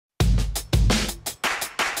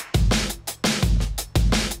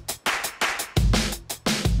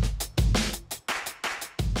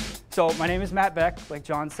So my name is Matt Beck, like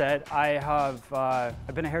John said. I've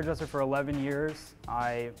been a hairdresser for 11 years.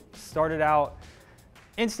 I started out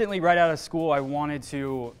instantly right out of school. I wanted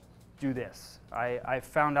to do this. I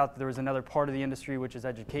found out that there was another part of the industry, which is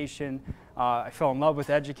education. I fell in love with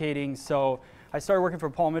educating, so I started working for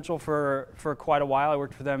Paul Mitchell for quite a while. I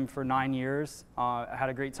worked for them for 9 years. I had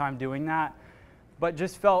a great time doing that, but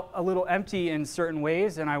just felt a little empty in certain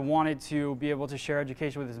ways, and I wanted to be able to share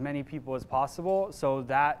education with as many people as possible. So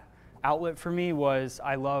that outlet for me was,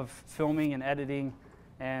 I love filming and editing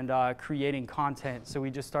and creating content. So we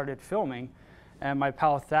just started filming, and my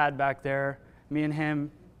pal Thad back there, me and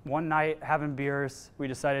him, one night having beers, we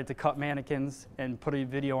decided to cut mannequins and put a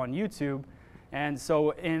video on YouTube. And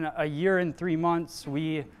so in a year and 3 months,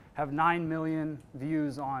 we have 9 million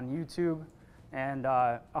views on YouTube and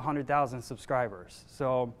 100,000 subscribers.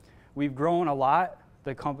 So we've grown a lot.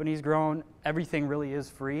 The company's grown. Everything really is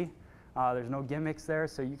free. There's no gimmicks there,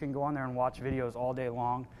 so you can go on there and watch videos all day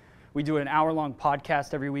long. We do an hour-long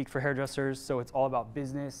podcast every week for hairdressers, so it's all about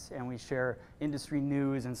business, and we share industry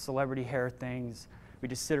news and celebrity hair things. We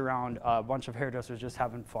just sit around a bunch of hairdressers just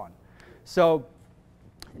having fun. So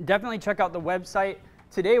definitely check out the website.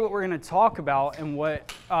 Today what we're going to talk about, and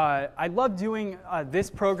what I love doing this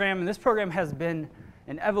program, and this program has been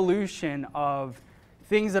an evolution of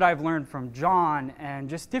things that I've learned from John and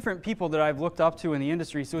just different people that I've looked up to in the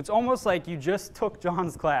industry. So it's almost like you just took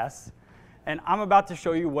John's class, and I'm about to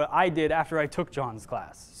show you what I did after I took John's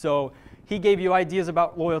class. So he gave you ideas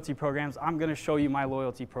about loyalty programs. I'm going to show you my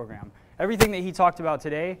loyalty program. Everything that he talked about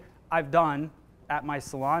today, I've done at my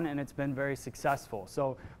salon, and it's been very successful.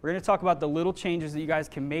 So we're going to talk about the little changes that you guys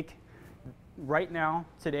can make right now,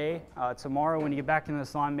 today, tomorrow when you get back into the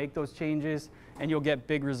salon. Make those changes, and you'll get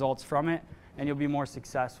big results from it, and you'll be more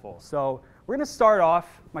successful. So we're going to start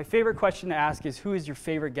off. My favorite question to ask is, who is your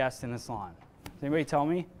favorite guest in the salon? Does anybody tell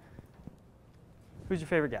me? Who's your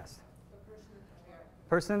favorite guest? The person in the chair.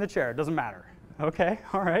 Person in the chair. Doesn't matter. Okay,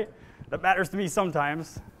 all right. That matters to me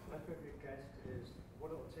sometimes. My favorite guest is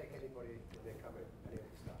one that will take anybody when they come in, any of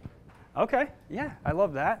the stuff. Okay, yeah, I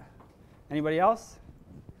love that. Anybody else?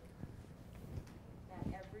 That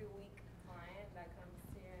every week client that comes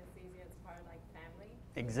here and sees you as part of like family.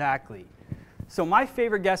 Exactly. So my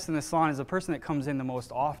favorite guest in the salon is the person that comes in the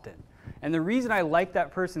most often. And the reason I like that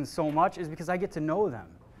person so much is because I get to know them.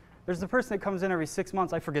 There's the person that comes in every 6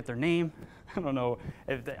 months. I forget their name. I don't know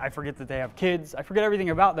if I forget that they have kids. I forget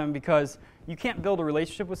everything about them, because you can't build a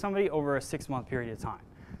relationship with somebody over a 6-month period of time,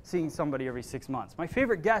 seeing somebody every 6 months. My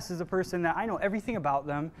favorite guest is a person that I know everything about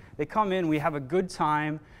them. They come in, we have a good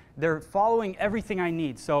time. They're following everything I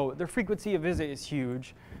need. So their frequency of visit is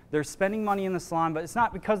huge. They're spending money in the salon, but it's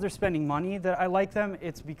not because they're spending money that I like them.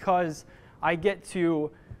 It's because I get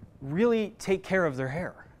to really take care of their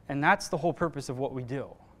hair. And that's the whole purpose of what we do.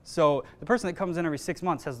 So the person that comes in every 6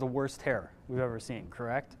 months has the worst hair we've ever seen,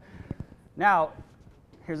 correct? Now,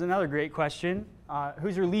 here's another great question.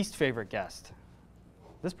 Who's your least favorite guest?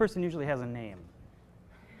 This person usually has a name.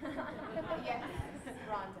 Yes,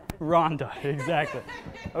 Rhonda. Rhonda, exactly.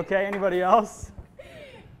 Okay, anybody else?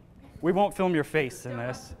 We won't film your face in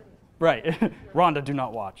this. Right, Rhonda, do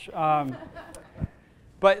not watch.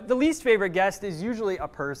 But the least favorite guest is usually a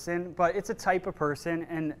person, but it's a type of person,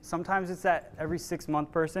 and sometimes it's that every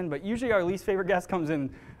 6-month person, but usually our least favorite guest comes in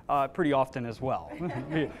pretty often as well.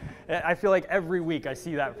 I feel like every week I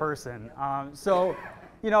see that person. So,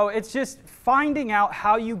 you know, it's just finding out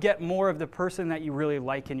how you get more of the person that you really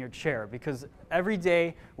like in your chair, because every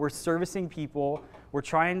day we're servicing people, we're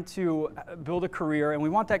trying to build a career, and we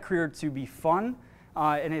want that career to be fun,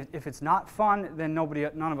 and if it's not fun, then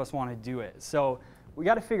none of us want to do it. So we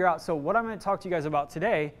got to figure out, so what I'm going to talk to you guys about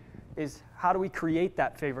today is how do we create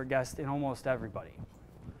that favorite guest in almost everybody.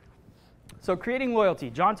 So creating loyalty.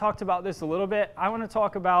 John talked about this a little bit. I want to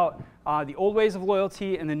talk about the old ways of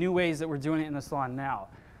loyalty and the new ways that we're doing it in the salon now.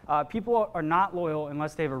 People are not loyal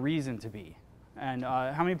unless they have a reason to be. And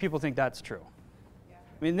how many people think that's true? Yeah.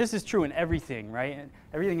 I mean, this is true in everything, right?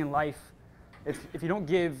 Everything in life. If you don't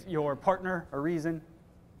give your partner a reason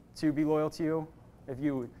to be loyal to you, if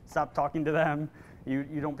you stop talking to them,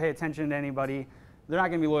 you don't pay attention to anybody, they're not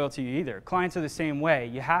going to be loyal to you either. Clients are the same way.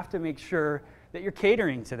 You have to make sure that you're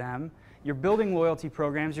catering to them, you're building loyalty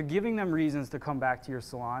programs, you're giving them reasons to come back to your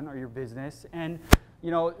salon or your business. And,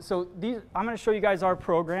 you know, so I'm going to show you guys our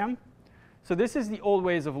program. So this is the old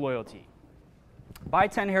ways of loyalty. Buy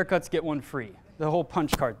 10 haircuts, get one free. The whole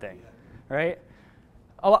punch card thing, right?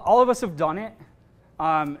 All of us have done it.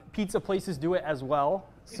 Pizza places do it as well.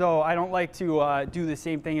 So I don't like to do the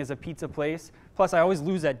same thing as a pizza place. Plus, I always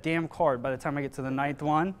lose that damn card by the time I get to the 9th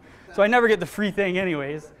one. So I never get the free thing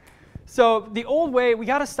anyways. So the old way, we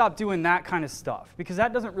got to stop doing that kind of stuff because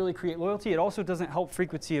that doesn't really create loyalty. It also doesn't help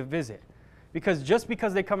frequency of visit. Because just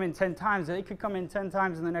because they come in 10 times, they could come in 10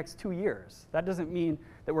 times in the next 2 years. That doesn't mean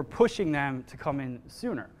that we're pushing them to come in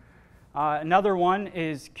sooner. Another one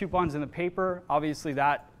is coupons in the paper. Obviously,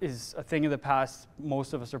 that is a thing of the past.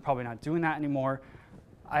 Most of us are probably not doing that anymore.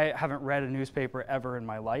 I haven't read a newspaper ever in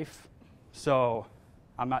my life, so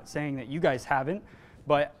I'm not saying that you guys haven't.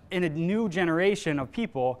 But in a new generation of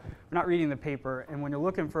people, we're not reading the paper, and when you're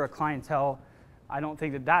looking for a clientele, I don't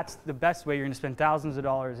think that that's the best way. You're going to spend thousands of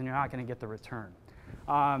dollars, and you're not going to get the return.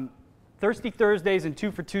 Thirsty Thursdays and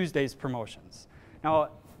 2 for Tuesdays promotions. Now,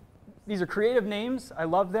 these are creative names. I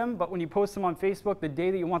love them, but when you post them on Facebook, the day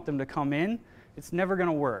that you want them to come in, it's never going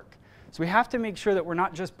to work. So we have to make sure that we're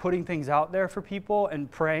not just putting things out there for people and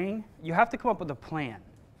praying. You have to come up with a plan.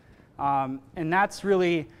 And that's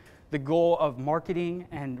really the goal of marketing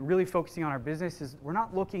and really focusing on our business is we're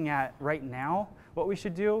not looking at right now what we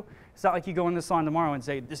should do. It's not like you go in the salon tomorrow and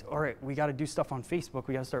say, all right, we got to do stuff on Facebook.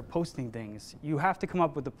 We got to start posting things. You have to come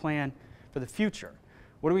up with a plan for the future.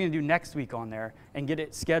 What are we going to do next week on there and get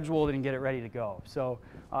it scheduled and get it ready to go? So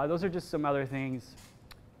those are just some other things.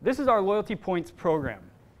 This is our loyalty points program.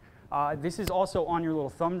 This is also on your little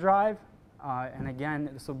thumb drive. And again,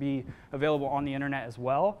 this will be available on the internet as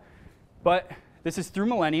well. But this is through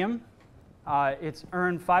Millennium. It's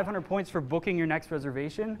earned 500 points for booking your next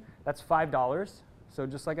reservation. That's $5. So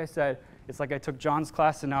just like I said, it's like I took John's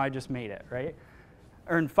class and now I just made it, right?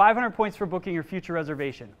 Earned 500 points for booking your future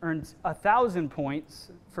reservation. Earned 1,000 points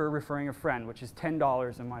for referring a friend, which is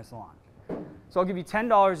 $10 in my salon. So I'll give you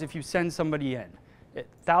 $10 if you send somebody in.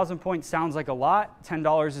 1,000 points sounds like a lot.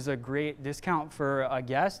 $10 is a great discount for a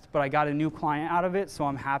guest, but I got a new client out of it, so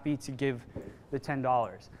I'm happy to give the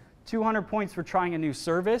 $10. 200 points for trying a new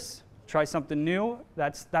service. Try something new.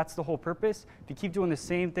 That's the whole purpose. If you keep doing the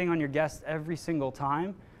same thing on your guests every single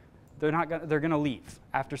time, they're going to leave.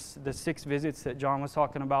 After the 6 visits that John was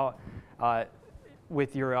talking about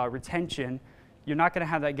with your retention, you're not going to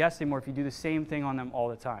have that guest anymore if you do the same thing on them all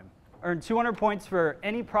the time. Earn 200 points for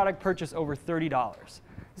any product purchase over $30.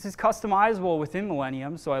 This is customizable within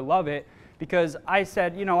Millennium, so I love it because I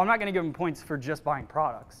said, you know, I'm not going to give them points for just buying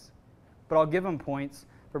products, but I'll give them points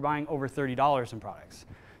for buying over $30 in products.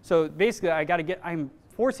 So basically, I'm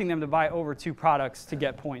forcing them to buy over 2 products to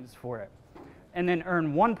get points for it. And then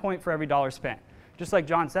earn 1 point for every dollar spent. Just like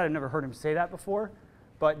John said, I've never heard him say that before,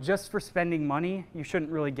 but just for spending money, you shouldn't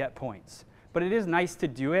really get points. But it is nice to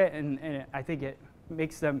do it, and I think it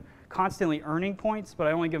makes them constantly earning points, but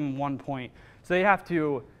I only give them 1 point. So they have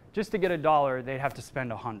to, just to get $1, they'd have to spend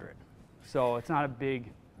 100. So it's not a big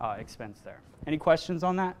expense there. Any questions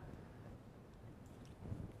on that?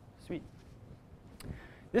 Sweet.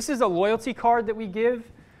 This is a loyalty card that we give.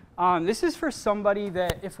 This is for somebody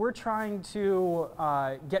that if we're trying to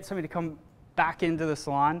get somebody to come back into the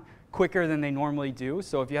salon quicker than they normally do.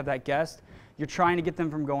 So if you have that guest, you're trying to get them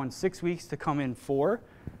from going 6 weeks to come in 4.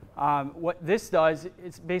 What this does,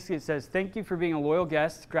 it says, thank you for being a loyal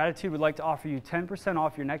guest. Gratitude would like to offer you 10%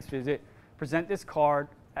 off your next visit. Present this card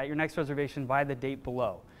at your next reservation by the date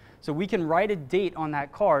below. So we can write a date on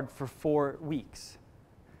that card for 4 weeks.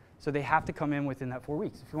 So they have to come in within that 4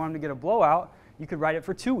 weeks. If you want them to get a blowout, you could write it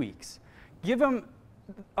for 2 weeks. Give them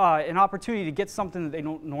an opportunity to get something that they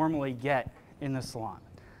don't normally get in the salon.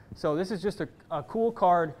 So this is just a cool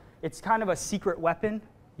card. It's kind of a secret weapon.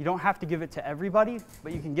 You don't have to give it to everybody,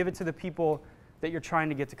 but you can give it to the people that you're trying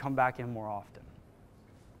to get to come back in more often.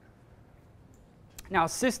 Now,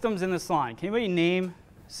 systems in the salon. Can anybody name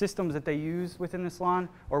systems that they use within the salon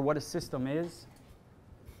or what a system is?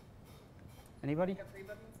 Anybody?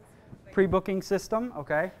 Pre-booking system,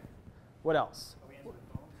 okay. What else?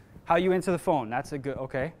 How you answer the phone. That's a good,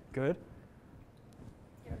 okay, good.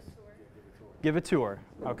 Give a tour. Give a tour,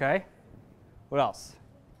 okay. What else?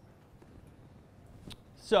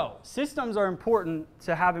 So, systems are important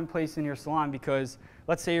to have in place in your salon because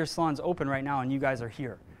let's say your salon's open right now and you guys are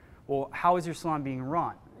here. Well, how is your salon being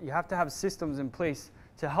run? You have to have systems in place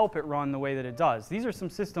to help it run the way that it does. These are some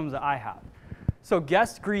systems that I have. So,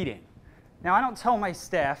 guest greeting. Now, I don't tell my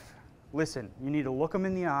staff, listen, you need to look them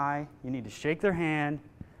in the eye, you need to shake their hand,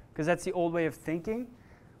 because that's the old way of thinking.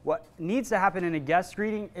 What needs to happen in a guest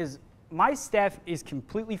greeting is my staff is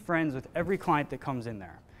completely friends with every client that comes in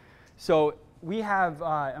there. So we have,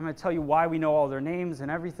 I'm going to tell you why we know all their names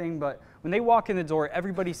and everything, but when they walk in the door,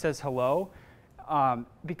 everybody says hello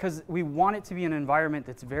because we want it to be an environment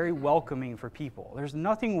that's very welcoming for people. There's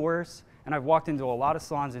nothing worse, and I've walked into a lot of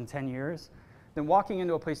salons in 10 years, than walking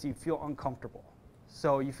into a place that you feel uncomfortable.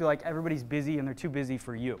 So you feel like everybody's busy and they're too busy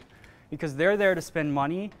for you because they're there to spend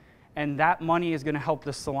money and that money is going to help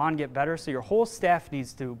the salon get better. So your whole staff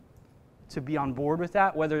needs to be on board with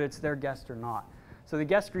that, whether it's their guest or not. So the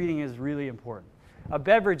guest greeting is really important. A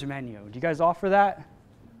beverage menu. Do you guys offer that?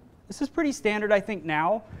 This is pretty standard, I think,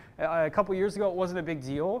 now. A couple years ago, it wasn't a big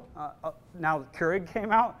deal. Now Keurig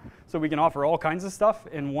came out, so we can offer all kinds of stuff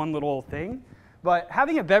in one little thing. But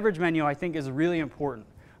having a beverage menu, I think, is really important.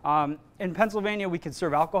 In Pennsylvania, we can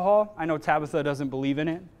serve alcohol. I know Tabitha doesn't believe in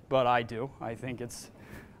it, but I do.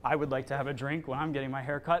 I would like to have a drink when I'm getting my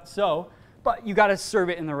hair cut. But you got to serve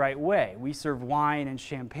it in the right way. We serve wine and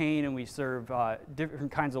champagne, and we serve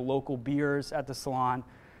different kinds of local beers at the salon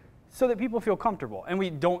so that people feel comfortable. And we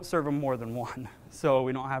don't serve them more than one, so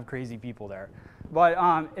we don't have crazy people there. But,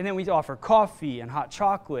 and then we offer coffee and hot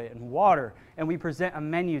chocolate and water, and we present a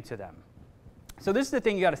menu to them. So this is the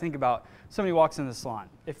thing you got to think about. Somebody walks in the salon.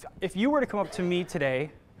 If you were to come up to me today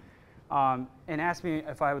and ask me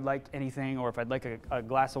if I would like anything, or if I'd like a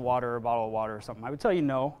glass of water or a bottle of water or something, I would tell you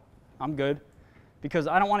no, I'm good, because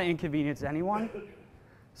I don't want to inconvenience anyone.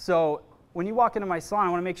 So when you walk into my salon, I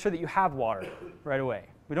want to make sure that you have water right away.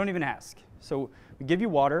 We don't even ask. So we give you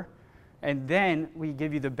water, and then we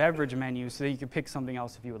give you the beverage menu so that you can pick something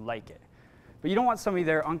else if you would like it. But you don't want somebody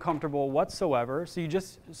there uncomfortable whatsoever, so you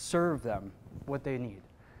just serve them what they need.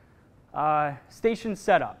 Station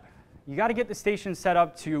setup. You got to get the station set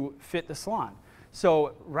up to fit the salon.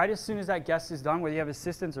 So right as soon as that guest is done, whether you have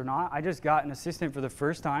assistants or not, I just got an assistant for the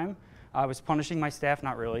first time. I was punishing my staff,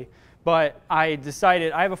 not really, but I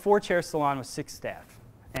decided I have a 4-chair salon with 6 staff,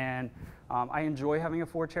 and I enjoy having a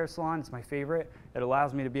 4-chair salon. It's my favorite. It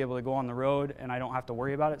allows me to be able to go on the road, and I don't have to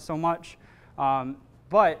worry about it so much.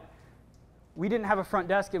 But we didn't have a front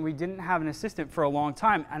desk, and we didn't have an assistant for a long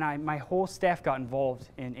time, and my whole staff got involved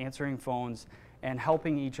in answering phones and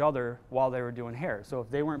helping each other while they were doing hair. So if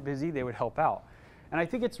they weren't busy, they would help out. And I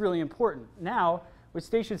think it's really important. Now, with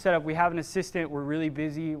station setup, we have an assistant. We're really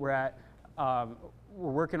busy. We're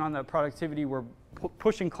working on the productivity. We're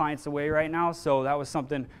pushing clients away right now, so that was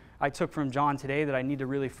something I took from John today that I need to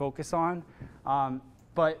really focus on.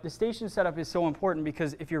 But the station setup is so important,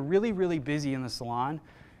 because if you're really, really busy in the salon,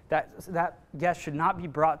 that guest should not be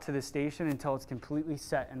brought to the station until it's completely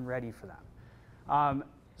set and ready for them.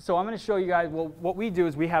 So I'm going to show you guys, well, what we do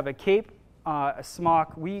is we have a cape, a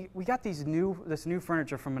smock. We got this new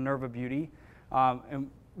furniture from Minerva Beauty, and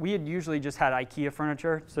we had usually just had IKEA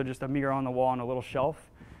furniture, so just a mirror on the wall and a little shelf.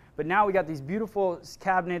 But now we got these beautiful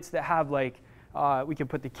cabinets that have we can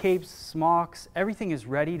put the capes, smocks, everything is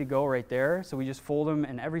ready to go right there. So we just fold them,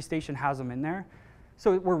 and every station has them in there.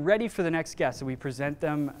 So we're ready for the next guest. So we present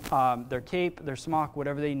them their cape, their smock,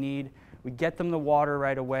 whatever they need. We get them the water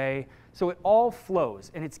right away. So it all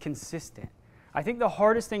flows, and it's consistent. I think the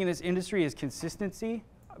hardest thing in this industry is consistency,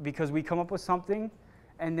 because we come up with something,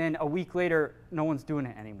 and then a week later, no one's doing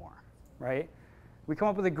it anymore, right? We come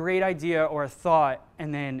up with a great idea or a thought,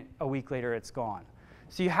 and then a week later, it's gone.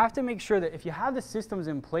 So you have to make sure that if you have the systems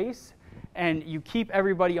in place and you keep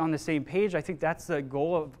everybody on the same page, I think that's the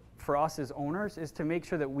goal for us as owners, is to make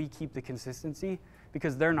sure that we keep the consistency,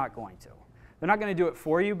 because they're not going to. They're not going to do it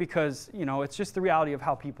for you, because it's just the reality of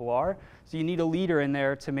how people are. So you need a leader in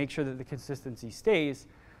there to make sure that the consistency stays.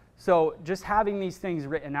 So just having these things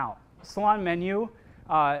written out. Salon menu,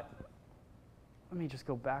 let me just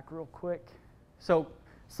go back real quick. So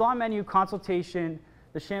salon menu, consultation,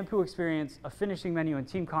 the shampoo experience, a finishing menu, and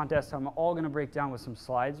team contest, I'm all going to break down with some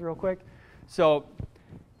slides real quick. So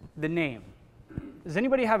the name. Does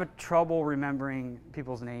anybody have trouble remembering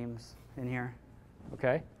people's names in here?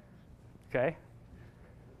 Okay. Okay.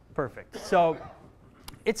 Perfect. So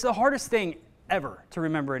it's the hardest thing ever to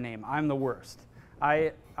remember a name. I'm the worst.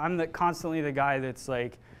 I'm constantly the guy that's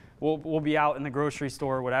like, we'll be out in the grocery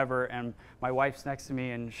store or whatever, and my wife's next to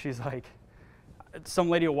me, and she's like, some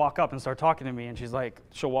lady will walk up and start talking to me, and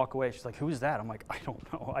she'll walk away. She's like, who's that? I'm like, I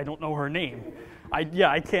don't know. I don't know her name. I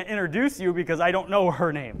can't introduce you because I don't know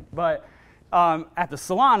her name. But at the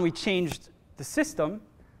salon, we changed the system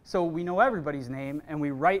so we know everybody's name, and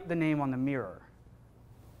we write the name on the mirror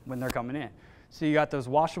when they're coming in. So you got those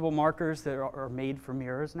washable markers that are made for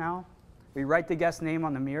mirrors now. We write the guest name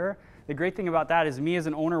on the mirror. The great thing about that is, me as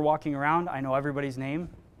an owner walking around, I know everybody's name,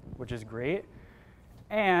 which is great.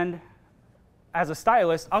 And as a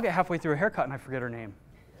stylist, I'll get halfway through a haircut and I forget her name,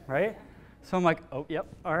 right? So I'm like, oh, yep,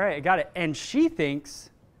 all right, I got it. And she thinks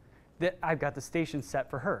that I've got the station set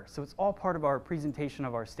for her. So it's all part of our presentation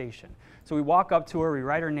of our station. So we walk up to her, we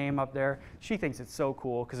write her name up there. She thinks it's so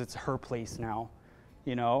cool because it's her place now,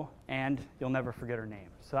 and you'll never forget her name.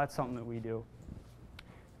 So that's something that we do.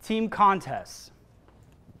 Team contests.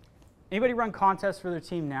 Anybody run contests for their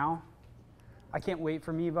team now? I can't wait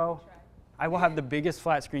for Mevo. I will have the biggest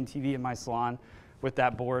flat screen TV in my salon with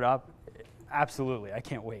that board up. Absolutely, I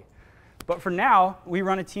can't wait. But for now, we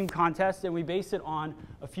run a team contest and we base it on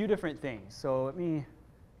a few different things. So let me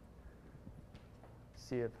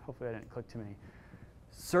see if, hopefully I didn't click too many.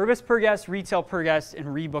 Service per guest, retail per guest, and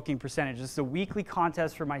rebooking percentage. This is a weekly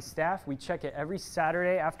contest for my staff. We check it every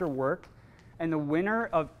Saturday after work, and the winner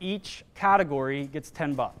of each category gets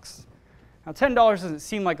 10 bucks. Now, $10 doesn't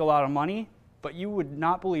seem like a lot of money, but you would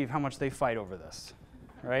not believe how much they fight over this,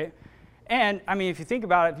 right? And, I mean, if you think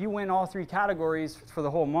about it, if you win all 3 categories for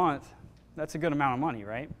the whole month, that's a good amount of money,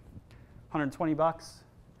 right? 120 bucks.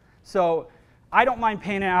 So I don't mind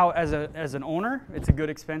paying it out as an owner. It's a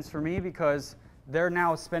good expense for me because they're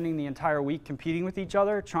now spending the entire week competing with each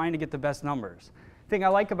other, trying to get the best numbers. The thing I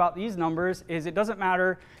like about these numbers is it doesn't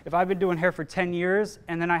matter if I've been doing hair for 10 years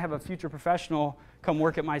and then I have a future professional come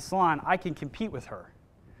work at my salon, I can compete with her.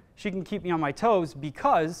 She can keep me on my toes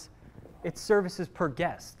because it's services per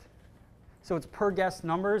guest. So it's per guest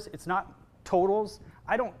numbers, it's not totals.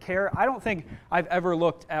 I don't care. I don't think I've ever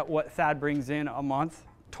looked at what Thad brings in a month,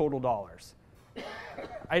 total dollars.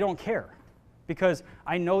 I don't care because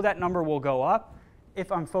I know that number will go up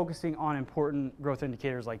if I'm focusing on important growth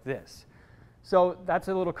indicators like this. So that's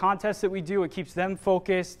a little contest that we do. It keeps them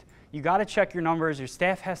focused. You got to check your numbers. Your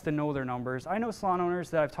staff has to know their numbers. I know salon owners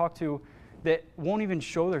that I've talked to that won't even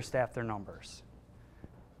show their staff their numbers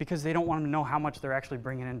because they don't want them to know how much they're actually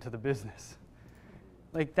bringing into the business.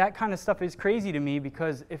 Like, that kind of stuff is crazy to me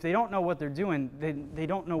because if they don't know what they're doing, they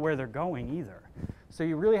don't know where they're going either. So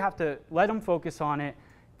you really have to let them focus on it.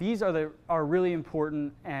 These are really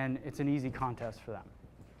important, and it's an easy contest for them.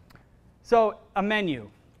 So a menu.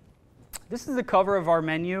 This is the cover of our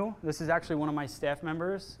menu. This is actually one of my staff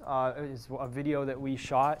members. It's a video that we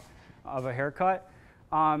shot of a haircut.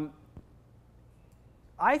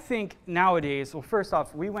 I think nowadays, well, first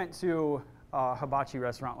off, we went to a hibachi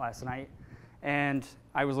restaurant last night, and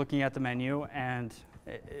I was looking at the menu, and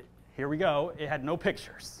here we go. It had no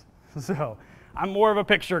pictures. So I'm more of a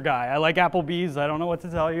picture guy. I like Applebee's. I don't know what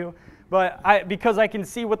to tell you. But because I can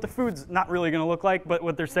see what the food's not really going to look like, but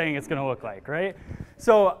what they're saying it's going to look like, right?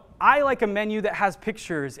 So I like a menu that has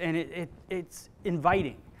pictures, and it's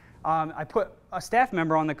inviting. I put a staff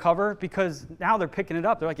member on the cover because now they're picking it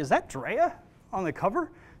up. They're like, is that Drea on the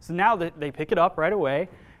cover? So now they pick it up right away,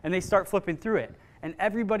 and they start flipping through it. And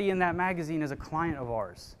everybody in that magazine is a client of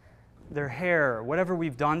ours. Their hair, whatever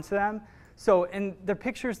we've done to them. So in their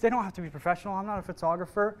pictures, they don't have to be professional. I'm not a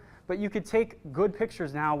photographer, but you could take good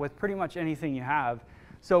pictures now with pretty much anything you have.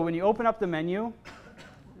 So when you open up the menu,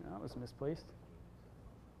 that was misplaced.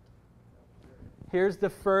 Here's the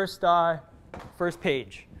first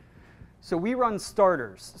page. So we run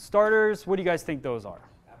starters. Starters, what do you guys think those are?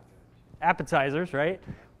 Appetizers, right?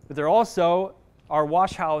 But they're also our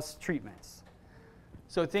wash house treatments.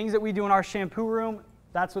 So things that we do in our shampoo room,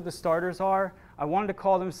 that's what the starters are. I wanted to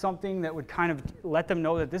call them something that would kind of let them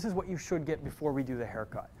know that this is what you should get before we do the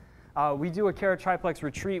haircut. We do a Kara Triplex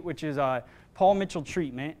Retreat, which is a Paul Mitchell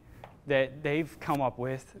treatment that they've come up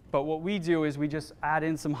with. But what we do is we just add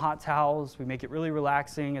in some hot towels. We make it really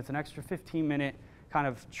relaxing. It's an extra 15-minute kind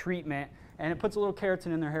of treatment, and it puts a little keratin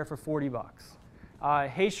in their hair for 40 bucks.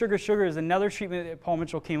 Hey Sugar Sugar is another treatment that Paul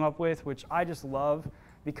Mitchell came up with, which I just love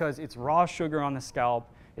because it's raw sugar on the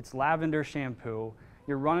scalp. It's lavender shampoo.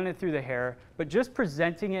 You're running it through the hair, but just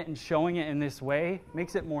presenting it and showing it in this way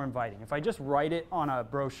makes it more inviting. If I just write it on a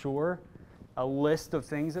brochure, a list of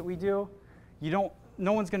things that we do, no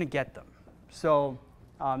one's going to get them. So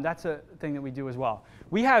that's a thing that we do as well.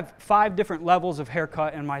 We have 5 different levels of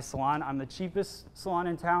haircut in my salon. I'm the cheapest salon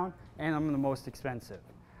in town, and I'm the most expensive.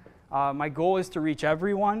 My goal is to reach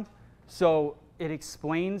everyone, so it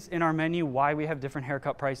explains in our menu why we have different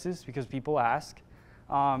haircut prices, because people ask.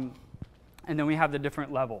 And then we have the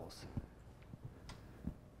different levels.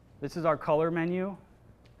 This is our color menu.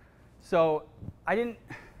 So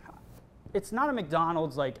it's not a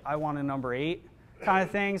McDonald's like I want a number 8 kind of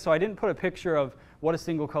thing, so I didn't put a picture of what a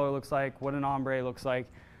single color looks like, what an ombre looks like.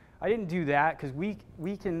 I didn't do that because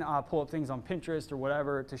we can pull up things on Pinterest or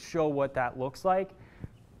whatever to show what that looks like,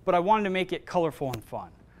 but I wanted to make it colorful and fun.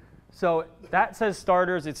 So that says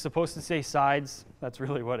starters. It's supposed to say sides. That's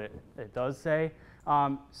really what it does say.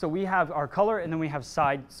 So we have our color, and then we have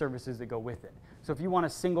side services that go with it. So if you want a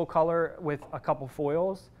single color with a couple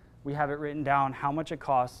foils, we have it written down how much it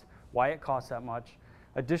costs, why it costs that much.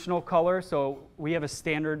 Additional color, so we have a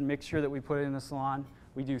standard mixture that we put in the salon.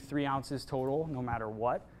 We do 3 ounces total, no matter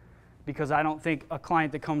what, because I don't think a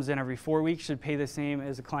client that comes in every 4 weeks should pay the same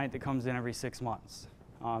as a client that comes in every 6 months.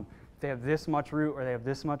 If they have this much root or they have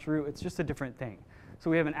this much root, it's just a different thing. So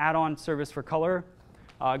we have an add-on service for color.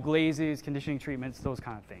 glazes, conditioning treatments, those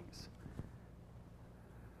kind of things.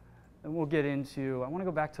 Then we'll get into, I want to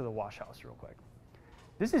go back to the wash house real quick.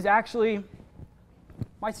 This is actually,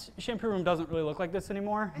 my shampoo room doesn't really look like this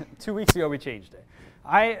anymore. 2 weeks ago we changed it.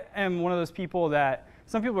 I am one of those people that,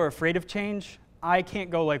 some people are afraid of change. I can't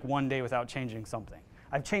go like 1 day without changing something.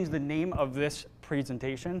 I've changed the name of this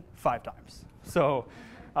presentation 5 times. So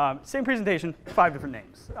same presentation, 5 different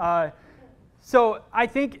names. So I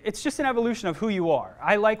think it's just an evolution of who you are.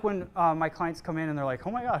 I like when my clients come in and they're like,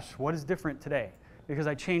 oh my gosh, what is different today? Because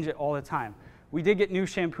I change it all the time. We did get new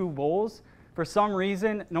shampoo bowls. For some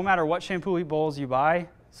reason, no matter what shampoo bowls you buy,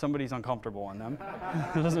 somebody's uncomfortable in them.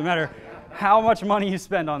 It doesn't matter how much money you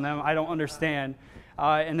spend on them, I don't understand.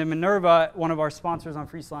 And then Minerva, one of our sponsors on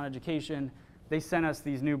Free Salon Education, they sent us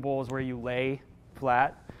these new bowls where you lay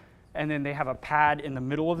flat, and then they have a pad in the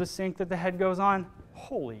middle of the sink that the head goes on.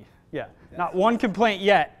 Holy, yeah. That's not one complaint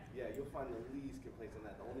yet. Yeah, you'll find the least complaints on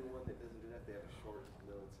that. The only one that doesn't do that, they have a short,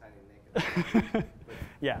 little, tiny neck.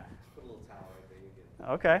 Yeah. Just put a little towel right there, you get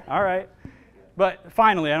it. Okay, all right. But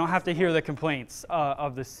finally, I don't have to hear the complaints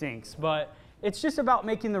of the sinks. But it's just about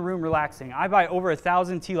making the room relaxing. I buy over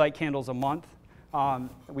 1,000 tea light candles a month.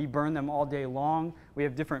 We burn them all day long. We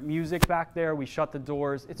have different music back there. We shut the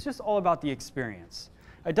doors. It's just all about the experience.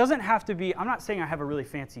 It doesn't have to be, I'm not saying I have a really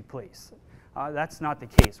fancy place. That's not the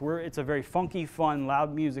case. It's a very funky, fun,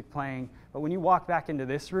 loud music playing. But when you walk back into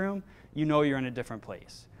this room, you know you're in a different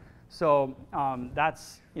place. So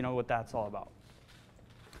that's what that's all about.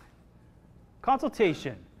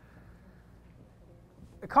 Consultation.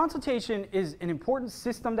 A consultation is an important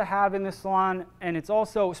system to have in the salon, and it's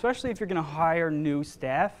also, especially if you're going to hire new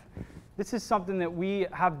staff, this is something that we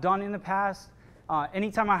have done in the past.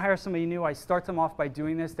 Anytime I hire somebody new, I start them off by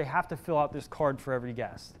doing this. They have to fill out this card for every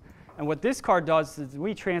guest. And what this card does is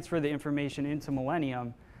we transfer the information into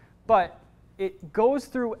Millennium, but it goes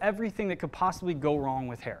through everything that could possibly go wrong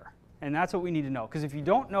with hair. And that's what we need to know. Because if you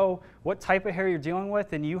don't know what type of hair you're dealing with,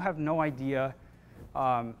 then you have no idea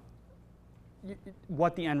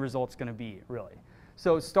what the end result's going to be, really.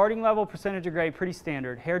 So starting level, percentage of gray, pretty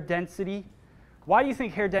standard. Hair density. Why do you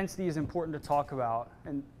think hair density is important to talk about?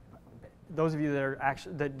 And those of you that are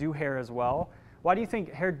that do hair as well, why do you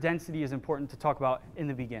think hair density is important to talk about in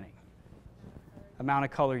the beginning? Amount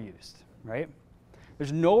of color used, right?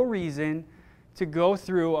 There's no reason to go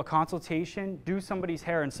through a consultation, do somebody's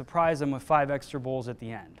hair, and surprise them with 5 extra bowls at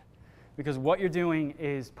the end. Because what you're doing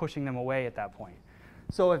is pushing them away at that point.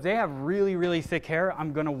 So if they have really, really thick hair,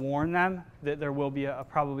 I'm going to warn them that there will be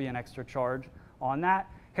probably an extra charge on that.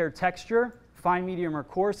 Hair texture, fine, medium, or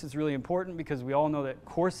coarse is really important because we all know that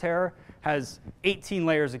coarse hair has 18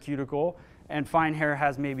 layers of cuticle and fine hair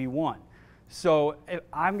has maybe 1. So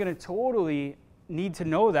I'm going to totally need to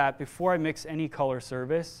know that before I mix any color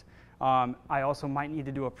service. I also might need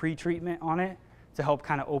to do a pre-treatment on it to help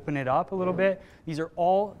kind of open it up a little bit. These are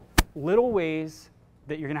all little ways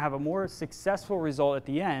that you're going to have a more successful result at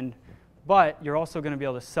the end, but you're also going to be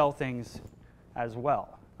able to sell things as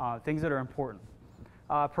well, things that are important.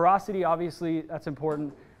 Porosity, obviously, that's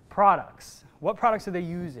important. Products. What products are they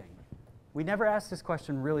using? We never asked this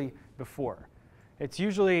question really before. It's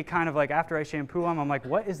usually kind of like after I shampoo them, I'm like,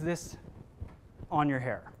 what is this on your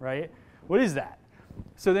hair, right? What is that?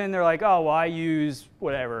 So then they're like, oh, well, I use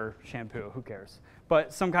whatever shampoo, who cares?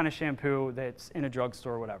 But some kind of shampoo that's in a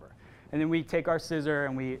drugstore or whatever. And then we take our scissor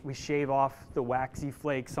and we shave off the waxy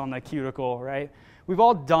flakes on the cuticle, right? We've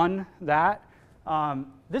all done that.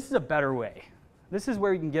 This is a better way. This is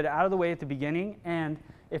where you can get it out of the way at the beginning, and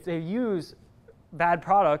if they use bad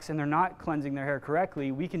products and they're not cleansing their hair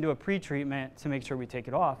correctly, we can do a pre-treatment to make sure we take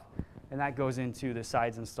it off, and that goes into the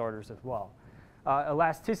sides and starters as well.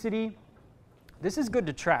 Elasticity. This is good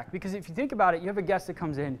to track because if you think about it, you have a guest that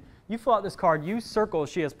comes in, you fill out this card, you circle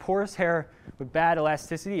she has porous hair with bad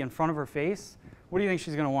elasticity in front of her face. What do you think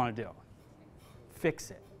she's going to want to do? Fix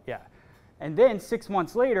it, yeah. And then 6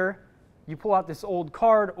 months later, you pull out this old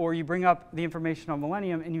card or you bring up the information on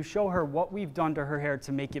Millennium and you show her what we've done to her hair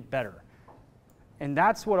to make it better. And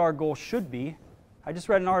that's what our goal should be. I just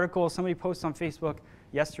read an article somebody posted on Facebook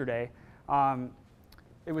yesterday.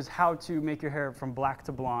 It was how to make your hair from black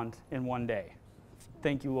to blonde in 1 day.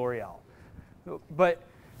 Thank you, L'Oreal. But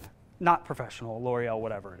not professional, L'Oreal,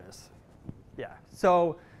 whatever it is. Yeah.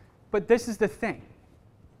 So, but this is the thing.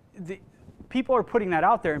 People are putting that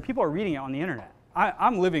out there, and people are reading it on the internet.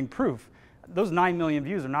 I'm living proof. Those 9 million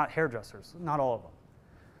views are not hairdressers, not all of them.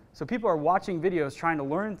 So people are watching videos trying to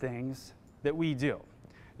learn things that we do.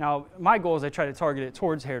 Now, my goal is I try to target it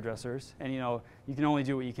towards hairdressers, and you can only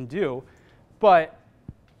do what you can do. But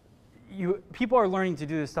people are learning to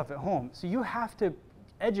do this stuff at home, so you have to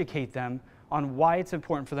educate them on why it's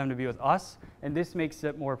important for them to be with us, and this makes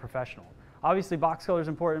it more professional. Obviously, box color is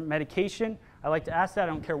important. Medication, I like to ask that. I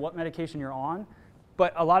don't care what medication you're on,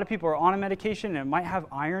 but a lot of people are on a medication and it might have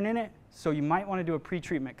iron in it, so you might want to do a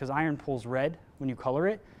pre-treatment because iron pulls red when you color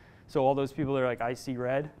it. So all those people that are like, I see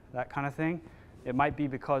red, that kind of thing, it might be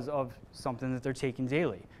because of something that they're taking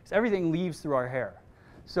daily. So everything leaves through our hair.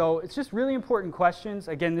 So it's just really important questions.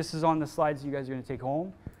 Again, this is on the slides you guys are going to take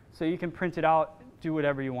home, so you can print it out, do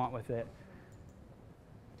whatever you want with it.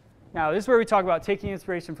 Now, this is where we talk about taking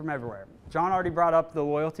inspiration from everywhere. John already brought up the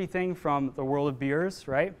loyalty thing from the world of beers,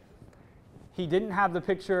 right? He didn't have the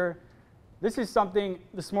picture. This is something,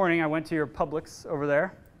 this morning I went to your Publix over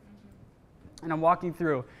there, and I'm walking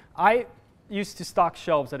through. I used to stock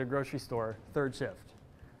shelves at a grocery store, third shift.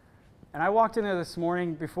 And I walked in there this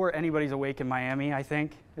morning before anybody's awake in Miami, I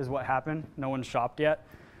think, is what happened. No one's shopped yet.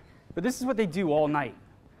 But this is what they do all night.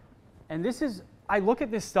 And this is, I look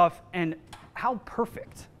at this stuff and how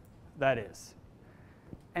perfect that is.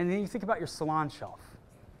 And then you think about your salon shelf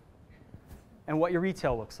and what your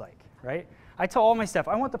retail looks like, right? I tell all my staff,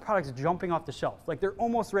 I want the products jumping off the shelf. Like they're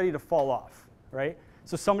almost ready to fall off, right?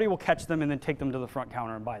 So somebody will catch them and then take them to the front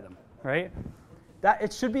counter and buy them, right?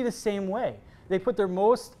 It should be the same way. They put their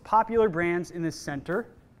most popular brands in the center.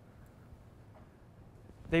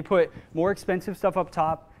 They put more expensive stuff up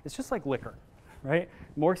top. It's just like liquor, right?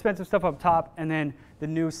 More expensive stuff up top, and then the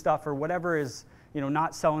new stuff or whatever is,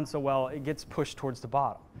 not selling so well, it gets pushed towards the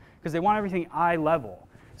bottom because they want everything eye level.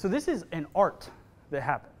 So this is an art that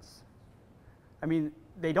happens. I mean,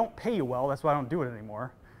 they don't pay you well, that's why I don't do it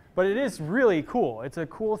anymore. But it is really cool. It's a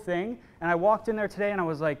cool thing. And I walked in there today and I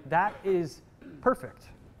was like, that is perfect.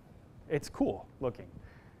 It's cool looking.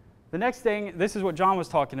 The next thing, this is what John was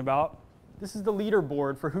talking about. This is the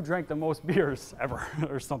leaderboard for who drank the most beers ever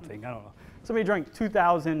or something. I don't know. Somebody drank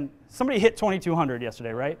 2,000. Somebody hit 2,200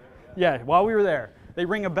 yesterday, right? Yeah, while we were there. They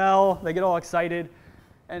ring a bell. They get all excited.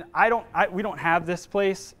 And we don't have this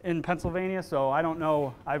place in Pennsylvania, so I don't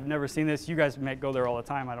know. I've never seen this. You guys might go there all the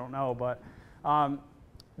time. I don't know. But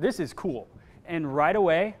this is cool. And right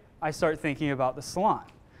away, I start thinking about the salon.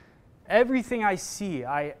 Everything I see,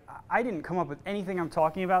 I didn't come up with anything I'm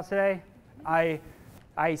talking about today.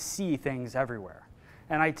 I see things everywhere.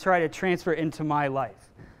 And I try to transfer it into my life.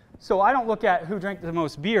 So I don't look at who drank the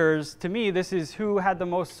most beers. To me, this is who had the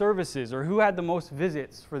most services or who had the most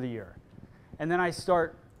visits for the year. And then I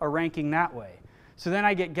start a ranking that way. So then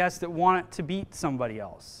I get guests that want to beat somebody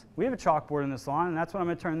else. We have a chalkboard in the salon, and that's what I'm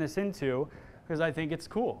going to turn this into because I think it's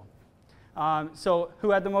cool. So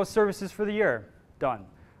who had the most services for the year? Done.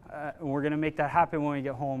 We're going to make that happen when we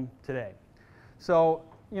get home today. So,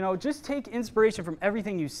 just take inspiration from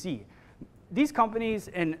everything you see. These companies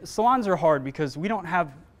and salons are hard because we don't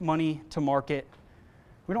have money to market.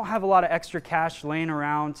 We don't have a lot of extra cash laying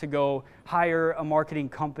around to go hire a marketing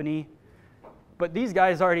company. But these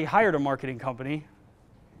guys already hired a marketing company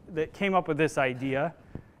that came up with this idea,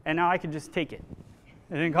 and now I can just take it.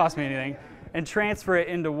 It didn't cost me anything, and transfer it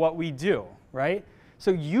into what we do, right? So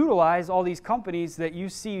utilize all these companies that you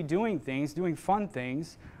see doing things, doing fun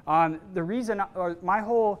things. The reason, my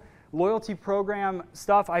whole loyalty program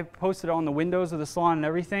stuff, I posted on the windows of the salon and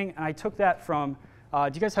everything, and I took that from, do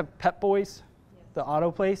you guys have Pep Boys, the auto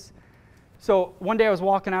place? So one day I was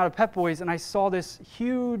walking out of Pep Boys and I saw this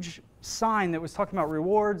huge sign that was talking about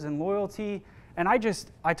rewards and loyalty, and I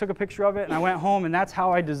took a picture of it and I went home, and that's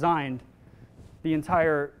how I designed the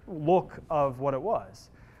entire look of what it was.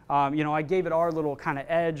 I gave it our little kind of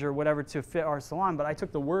edge or whatever to fit our salon, but I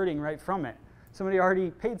took the wording right from it. Somebody already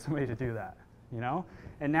paid somebody to do that,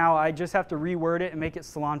 And now I just have to reword it and make it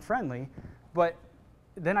salon friendly, but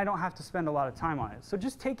then I don't have to spend a lot of time on it. So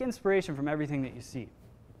just take inspiration from everything that you see.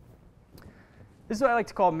 This is what I like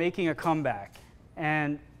to call making a comeback.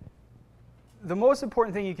 And the most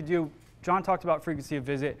important thing you could do, John talked about frequency of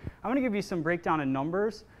visit. I'm going to give you some breakdown in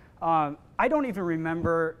numbers. I don't even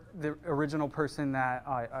remember the original person that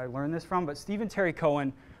I learned this from, but Steve and Terry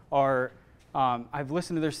Cohen are, I've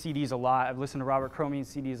listened to their CDs a lot. I've listened to Robert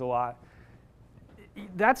Cromean's CDs a lot.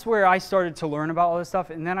 That's where I started to learn about all this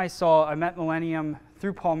stuff. And then I met Millennium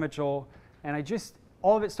through Paul Mitchell, and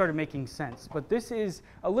all of it started making sense. But this is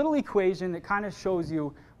a little equation that kind of shows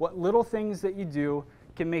you what little things that you do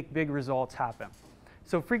can make big results happen.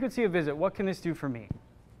 So frequency of visit, what can this do for me?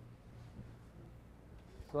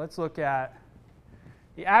 So let's look at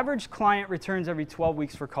the average client returns every 12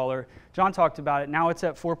 weeks for color. John talked about it. Now it's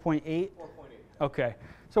at 4.8? 4.8. Okay.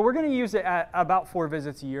 So we're going to use it at about 4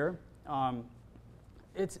 visits a year.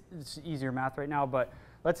 It's easier math right now, but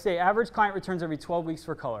let's say average client returns every 12 weeks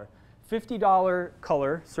for color. $50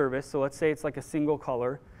 color service, so let's say it's like a single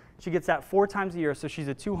color. She gets that 4 times a year, so she's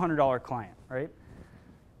a $200 client, right?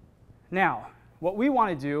 Now, what we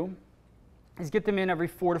want to do is get them in every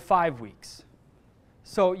 4 to 5 weeks.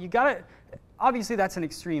 So you got to, obviously that's an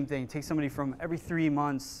extreme thing. Take somebody from every 3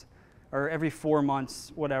 months or every 4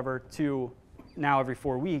 months, whatever, to now every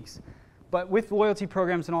 4 weeks. But with loyalty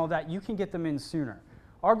programs and all that, you can get them in sooner.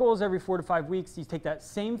 Our goal is every 4 to 5 weeks. You take that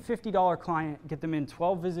same $50 client, get them in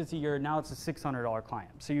 12 visits a year. Now it's a $600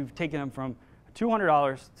 client. So you've taken them from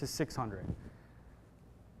 $200 to $600.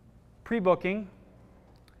 Pre-booking.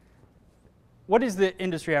 What is the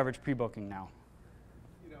industry average pre-booking now?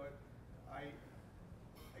 You know, I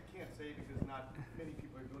can't say because not many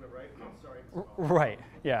people are doing it right. I'm sorry. Right,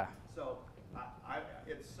 yeah. So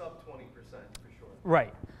it's sub 20% for sure.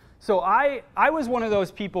 Right. So I was one of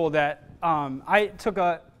those people that I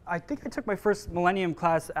think I took my first Millennium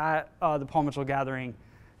class at the Paul Mitchell Gathering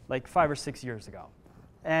like 5 or 6 years ago.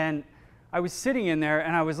 And I was sitting in there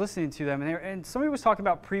and I was listening to them and somebody was talking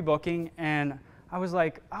about pre-booking and I was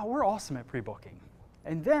like, oh, we're awesome at pre-booking.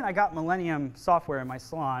 And then I got Millennium software in my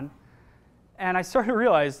salon and I started to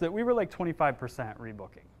realize that we were like 25%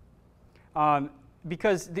 rebooking.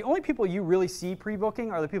 Because the only people you really see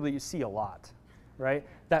pre-booking are the people that you see a lot, right?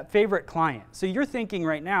 That favorite client. So you're thinking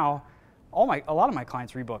right now, a lot of my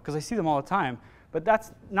clients rebook because I see them all the time, but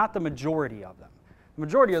that's not the majority of them. The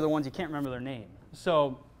majority are the ones you can't remember their name.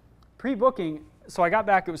 So pre-booking, so I got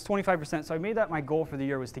back, it was 25%, so I made that my goal for the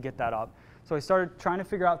year was to get that up. So I started trying to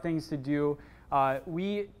figure out things to do.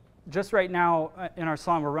 We, just right now in our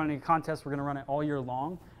salon, we're running a contest. We're gonna run it all year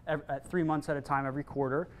long, at 3 months at a time, every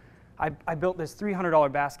quarter. I built this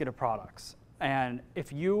 $300 basket of products. And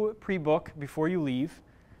if you pre-book before you leave,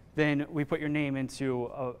 then we put your name into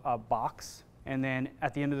a box. And then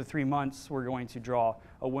at the end of the 3 months, we're going to draw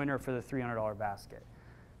a winner for the $300 basket.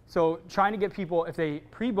 So trying to get people, if they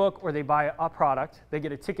pre-book or they buy a product, they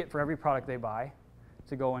get a ticket for every product they buy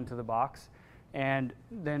to go into the box. And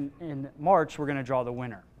then in March, we're going to draw the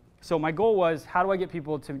winner. So my goal was, how do I get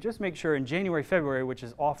people to just make sure in January, February, which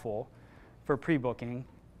is awful for pre-booking,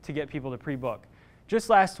 to get people to pre-book. Just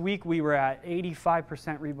last week, we were at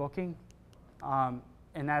 85% rebooking.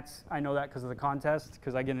 And that's, I know that because of the contest,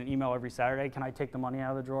 because I get an email every Saturday, can I take the money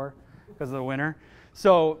out of the drawer because of the winner?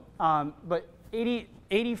 So, but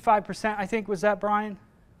 85%, I think, was that, Brian?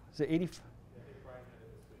 Was it 80?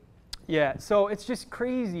 Yeah, so it's just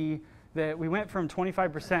crazy that we went from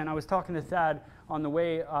 25%. I was talking to Thad on the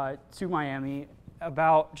way to Miami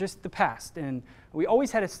about just the past. And we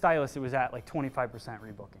always had a stylist that was at like 25%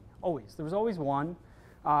 rebooking. Always. There was always one.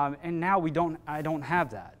 And now I don't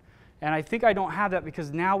have that. And I think I don't have that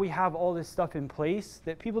because now we have all this stuff in place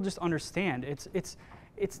that people just understand. It's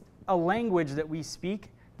a language that we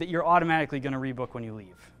speak that you're automatically going to rebook when you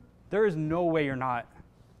leave. There is no way you're not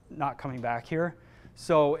coming back here.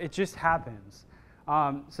 So it just happens.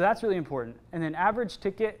 So that's really important. And then average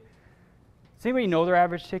ticket. Does anybody know their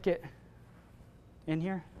average ticket in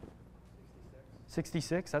here?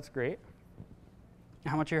 66, that's great.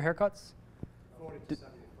 How much are your haircuts? 40 to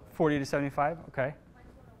 75. 40 to 75, okay.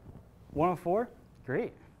 104,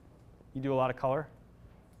 great. You do a lot of color?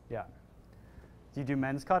 Yeah. Do you do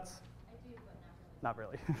men's cuts? I do, but not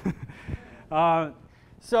really. Not really.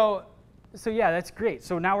 So yeah, that's great.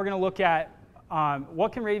 So now we're going to look at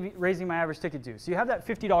what can raising my average ticket do? So you have that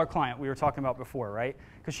 $50 client we were talking about before, right?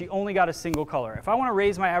 Because she only got a single color. If I want to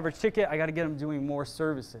raise my average ticket, I got to get them doing more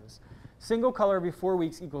services. Single color every 4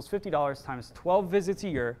 weeks equals $50 times 12 visits a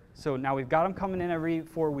year. So now we've got them coming in every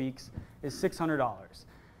 4 weeks is $600.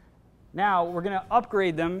 Now we're going to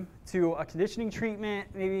upgrade them to a conditioning treatment,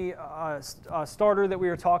 maybe a starter that we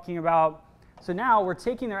were talking about. So now we're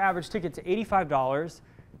taking their average ticket to $85,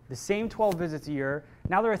 the same 12 visits a year.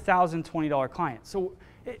 Now they're a $1,020 client. So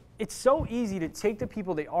it's so easy to take the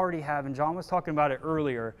people they already have, and John was talking about it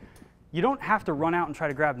earlier. You don't have to run out and try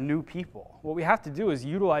to grab new people. What we have to do is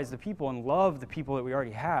utilize the people and love the people that we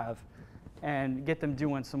already have and get them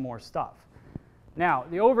doing some more stuff. Now,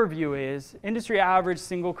 the overview is industry average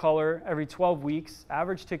single color every 12 weeks,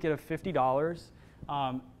 average ticket of $50,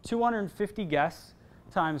 250 guests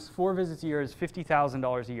times 4 visits a year is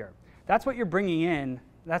 $50,000 a year. That's what you're bringing in.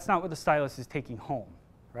 That's not what the stylist is taking home,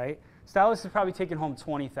 right? Stylist is probably taking home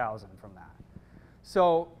 $20,000 from that.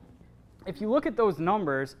 So if you look at those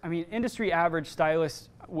numbers, I mean, industry average stylist,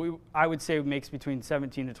 I would say makes between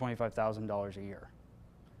 $17,000 to $25,000 a year,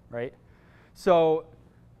 right? So,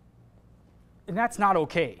 and that's not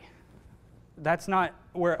okay. That's not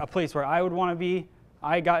a place where I would want to be.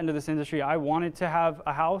 I got into this industry, I wanted to have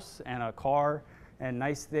a house and a car and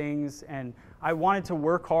nice things, and I wanted to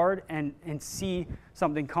work hard and see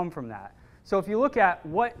something come from that. So if you look at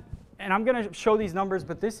what and I'm going to show these numbers,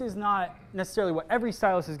 but this is not necessarily what every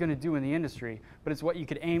stylist is going to do in the industry, but it's what you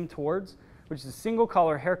could aim towards, which is a single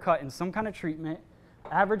color haircut and some kind of treatment,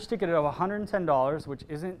 average ticket of $110, which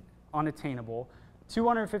isn't unattainable,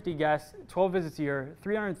 250 guests, 12 visits a year,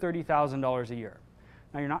 $330,000 a year.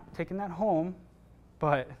 Now you're not taking that home,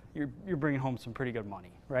 but you're bringing home some pretty good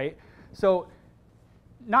money, right? So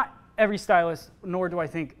not every stylist, nor do I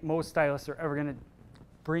think most stylists are ever going to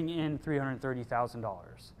bring in $330,000.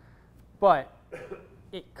 But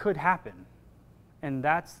it could happen, and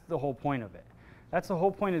that's the whole point of it. That's the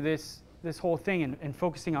whole point of this whole thing and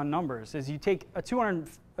focusing on numbers, is you take a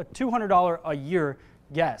 $200 a year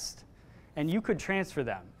guest, and you could transfer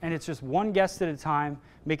them. And it's just one guest at a time,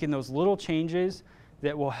 making those little changes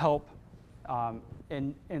that will help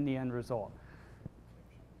in the end result.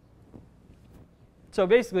 So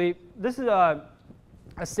basically, this is a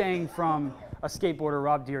saying from a skateboarder,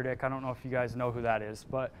 Rob Dyrdek. I don't know if you guys know who that is,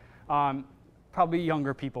 but probably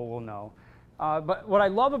younger people will know. But what I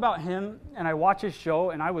love about him, and I watch his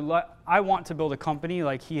show, and I want to build a company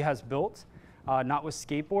like he has built, not with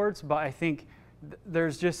skateboards, but I think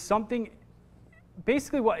there's just something.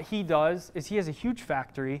 Basically what he does is he has a huge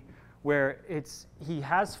factory where he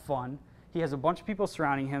has fun. He has a bunch of people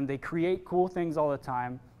surrounding him. They create cool things all the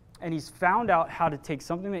time. And he's found out how to take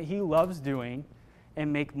something that he loves doing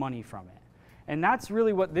and make money from it. And that's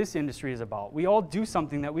really what this industry is about. We all do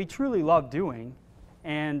something that we truly love doing,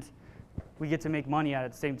 and we get to make money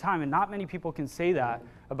at the same time. And not many people can say that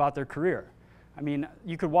about their career. I mean,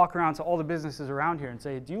 you could walk around to all the businesses around here and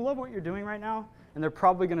say, do you love what you're doing right now? And they're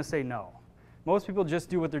probably going to say no. Most people just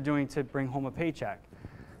do what they're doing to bring home a paycheck.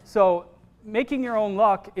 So making your own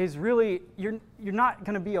luck is really, you're not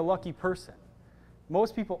going to be a lucky person.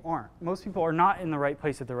 Most people aren't. Most people are not in the right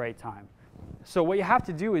place at the right time. So what you have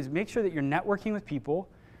to do is make sure that you're networking with people,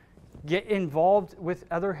 get involved with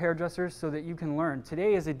other hairdressers so that you can learn.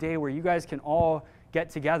 Today is a day where you guys can all get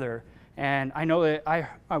together. And I know that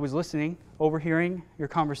I was listening, overhearing your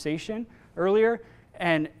conversation earlier,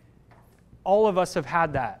 and all of us have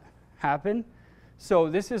had that happen. So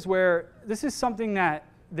this is something that,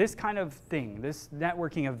 this kind of thing, this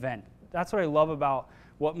networking event, that's what I love about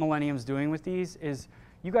what Millennium's doing with these, is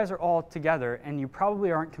you guys are all together and you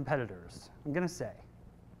probably aren't competitors, I'm gonna say.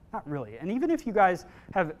 Not really. And even if you guys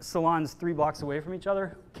have salons 3 blocks away from each other,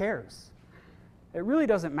 who cares? It really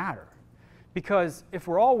doesn't matter. Because if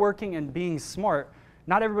we're all working and being smart,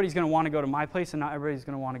 not everybody's gonna wanna go to my place and not everybody's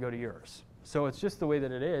gonna wanna go to yours. So it's just the way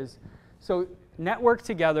that it is. So network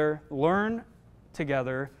together, learn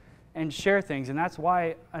together, and share things. And that's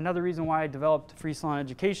why, another reason why I developed Free Salon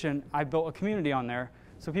Education, I built a community on there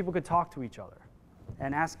so people could talk to each other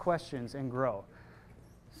and ask questions and grow.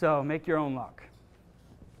 So make your own luck.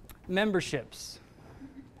 Memberships.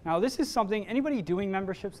 Now this is something, anybody doing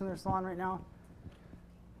memberships in their salon right now?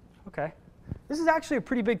 Okay. This is actually a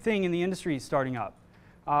pretty big thing in the industry starting up.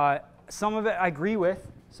 Some of it I agree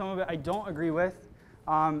with, some of it I don't agree with.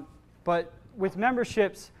 But with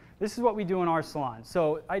memberships, this is what we do in our salon.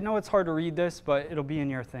 So I know it's hard to read this, but it'll be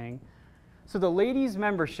in your thing. So the ladies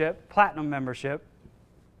membership, platinum membership,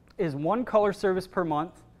 is 1 color service per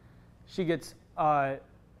month. She gets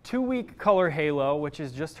 2-week color halo, which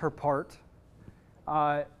is just her part.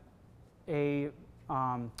 1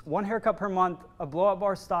 haircut per month, a blowout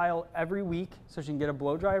bar style every week, so she can get a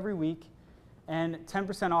blow dry every week, and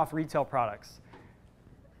 10% off retail products.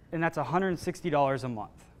 And that's $160 a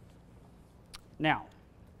month. Now,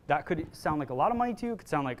 that could sound like a lot of money to you, it could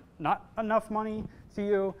sound like not enough money to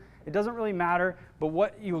you. It doesn't really matter, but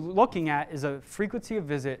what you're looking at is a frequency of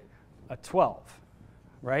visit of 12,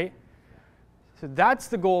 right? So that's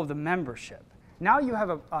the goal of the membership. Now you have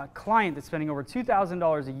a client that's spending over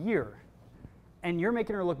 $2,000 a year, and you're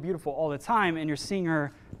making her look beautiful all the time, and you're seeing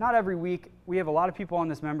her not every week. We have a lot of people on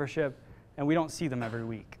this membership, and we don't see them every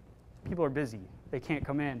week. People are busy. They can't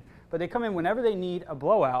come in. But they come in whenever they need a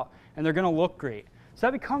blowout, and they're going to look great. So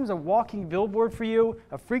that becomes a walking billboard for you,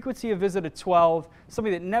 a frequency of visit of 12,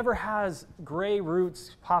 somebody that never has gray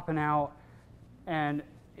roots popping out, and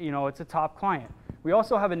it's a top client. We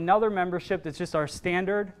also have another membership that's just our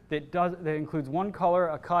standard that includes 1 color,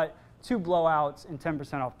 a cut, 2 blowouts, and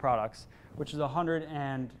 10% off products, which is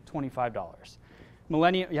 $125.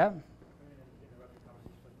 Millennium, yeah? When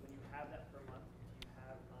you have that per month, do you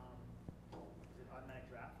have is it automatic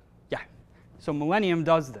draft? Yeah. So Millennium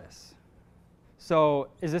does this. So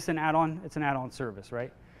is this an add-on? It's an add-on service,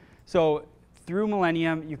 right? So through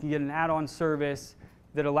Millennium, you can get an add-on service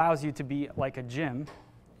that allows you to be like a gym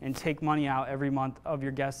and take money out every month of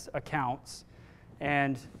your guests' accounts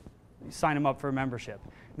and sign them up for a membership.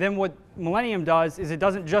 Then what Millennium does is it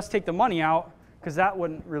doesn't just take the money out, because that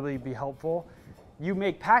wouldn't really be helpful. You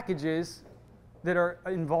make packages that are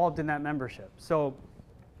involved in that membership. So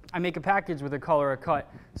I make a package with a color or a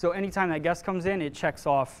cut. So anytime that guest comes in, it checks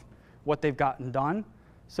off what they've gotten done,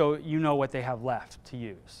 so you know what they have left to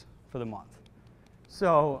use for the month.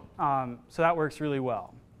 So, so that works really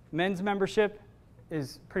well. Men's membership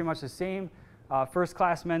is pretty much the same. First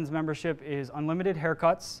class men's membership is unlimited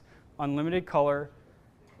haircuts, unlimited color,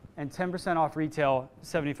 and 10% off retail,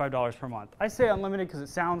 $75 per month. I say unlimited because it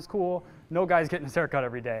sounds cool. No guy's getting his haircut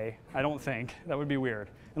every day, I don't think. That would be weird.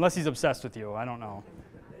 Unless he's obsessed with you, I don't know.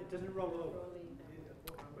 It doesn't roll over.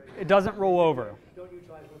 It doesn't roll over. Don't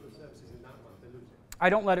utilize one of the services in that month, they lose it. I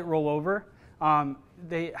don't let it roll over.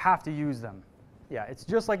 They have to use them. Yeah, it's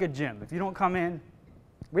just like a gym. If you don't come in,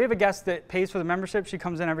 we have a guest that pays for the membership. She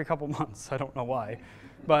comes in every couple months. I don't know why,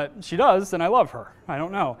 but she does, and I love her. I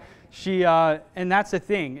don't know. She and that's the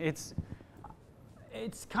thing. It's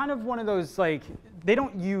kind of one of those, like, they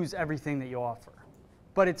don't use everything that you offer,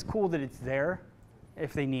 but it's cool that it's there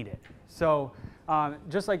if they need it. So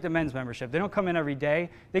just like the men's membership, they don't come in every day.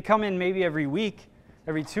 They come in maybe every week,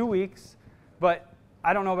 every 2 weeks. But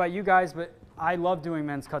I don't know about you guys, but I love doing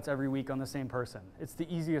men's cuts every week on the same person. It's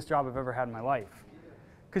the easiest job I've ever had in my life,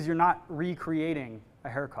 because you're not recreating a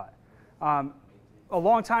haircut. A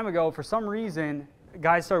long time ago, for some reason,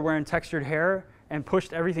 guys started wearing textured hair and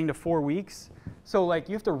pushed everything to 4 weeks. So like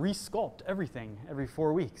you have to resculpt everything every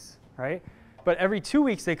 4 weeks, right? But every 2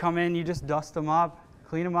 weeks they come in, you just dust them up,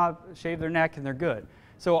 clean them up, shave their neck, and they're good.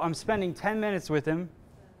 So I'm spending 10 minutes with him,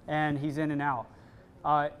 and he's in and out.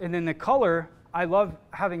 And then the color, I love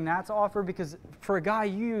having that to offer, because for a guy,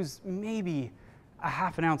 you use maybe a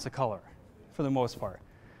half an ounce of color for the most part.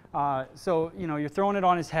 So, you know, you're throwing it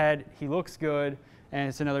on his head, he looks good, and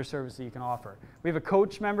it's another service that you can offer. We have a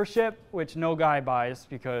coach membership, which no guy buys,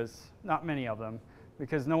 because not many of them,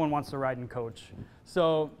 because no one wants to ride in coach.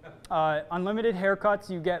 So unlimited haircuts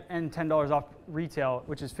you get, and $10 off retail,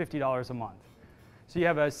 which is $50 a month. So you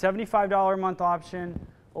have a $75 a month option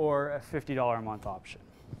or a $50 a month option.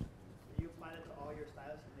 Do you apply that to all your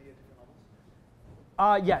stylists and they get different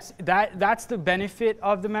levels? Yes, that's the benefit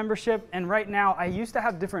of the membership. And right now, I used to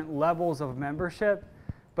have different levels of membership,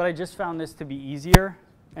 but I just found this to be easier.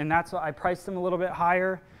 And that's why I priced them a little bit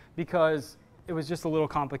higher, because it was just a little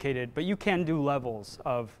complicated. But you can do levels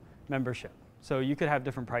of membership. So you could have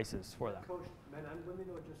different prices for them. Coach, men and women,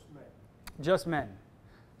 or just men? Just men.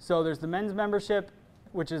 So there's the men's membership,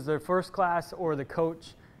 which is the first class or the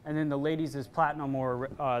coach, and then the ladies is platinum or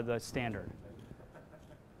the standard.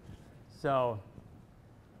 So,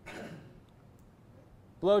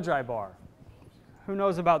 blow dry bar. Who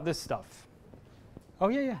knows about this stuff? Oh,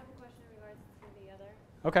 yeah, I yeah. have a question in regards to the other.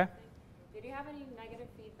 Okay. Did you have any negative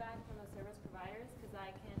feedback from the service providers? Because I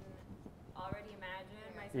can already imagine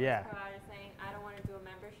my service provider saying, I don't want to do a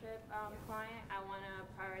membership client. I want to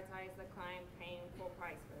prioritize the client paying full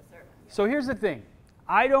price for the service. So here's the thing.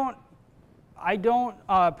 I don't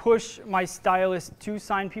push my stylist to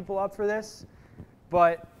sign people up for this,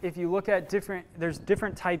 but if you look at there's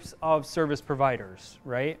different types of service providers,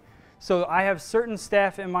 right? So I have certain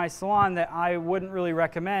staff in my salon that I wouldn't really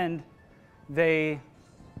recommend they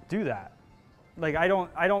do that. Like I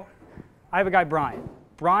have a guy, Brian.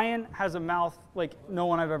 Brian has a mouth like no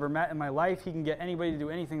one I've ever met in my life. He can get anybody to do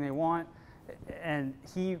anything they want, and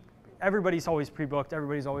everybody's always pre-booked,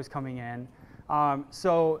 everybody's always coming in.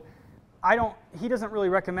 So he doesn't really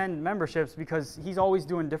recommend memberships, because he's always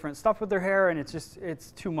doing different stuff with their hair, and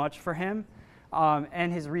it's too much for him.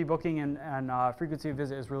 And his rebooking and frequency of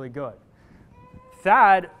visit is really good.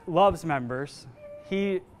 Thad loves members.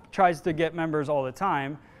 He tries to get members all the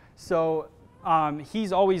time. So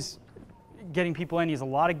he's always getting people in. He has a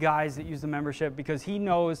lot of guys that use the membership, because he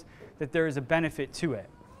knows that there is a benefit to it.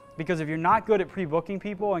 Because if you're not good at pre-booking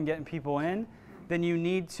people and getting people in, then you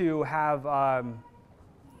need to have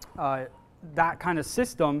that kind of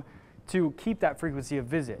system to keep that frequency of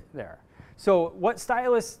visit there. So what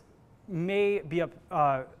stylists may be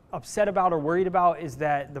upset about or worried about is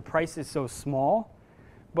that the price is so small.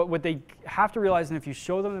 But what they have to realize, and if you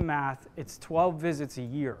show them the math, it's 12 visits a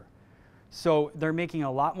year. So they're making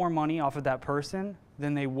a lot more money off of that person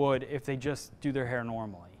than they would if they just do their hair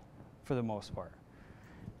normally, for the most part.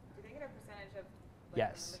 Do they get a percentage of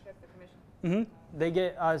Yes. the commission? They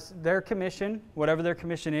get their commission, whatever their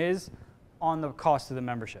commission is, on the cost of the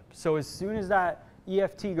membership. So as soon as that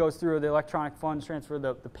EFT goes through, the electronic funds transfer,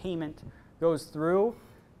 the payment goes through,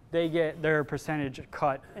 they get their percentage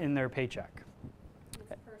cut in their paycheck. It's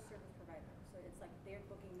per service provider, so it's like they're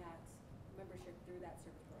booking that membership through that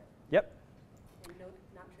service provider. Yep. And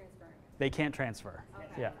not transferring it. They can't transfer.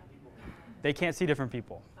 Okay. Yeah. They can't see different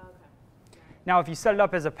people. Okay. Now, if you set it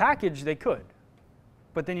up as a package, they could,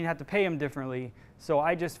 but then you'd have to pay them differently. So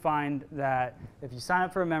I just find that if you sign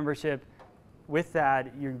up for a membership with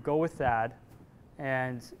Thad, you go with Thad,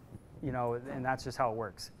 and and that's just how it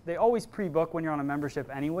works. They always pre-book when you're on a membership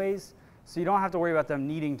anyways, so you don't have to worry about them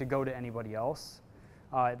needing to go to anybody else.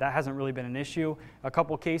 That hasn't really been an issue. A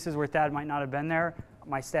couple cases where Thad might not have been there,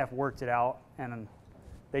 my staff worked it out, and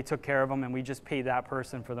they took care of them, and we just paid that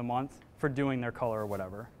person for the month for doing their color or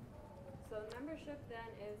whatever. So membership then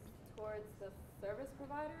is towards the service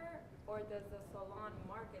provider, or does the salon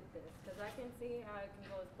market this? Because I can see how it can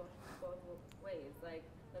go both ways. Like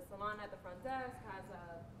the salon at the front desk has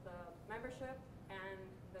the membership and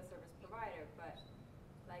the service provider, but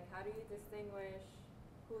like how do you distinguish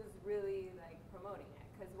who's really like promoting it?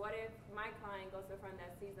 Because what if my client goes to the front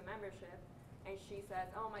desk, sees the membership, and she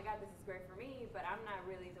says, oh my God, this is great for me, but I'm not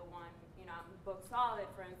really the one, I'm booked solid,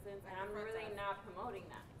 for instance, and I'm really not promoting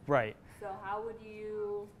that. Right. So how would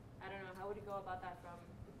you, I don't know, how would you go about that from?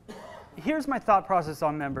 Here's my thought process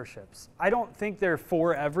on memberships. I don't think they're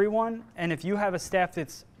for everyone, and if you have a staff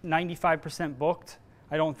that's 95% booked,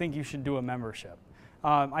 I don't think you should do a membership.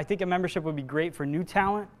 I think a membership would be great for new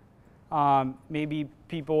talent, maybe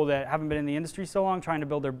people that haven't been in the industry so long trying to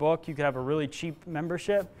build their book. You could have a really cheap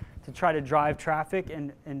membership to try to drive traffic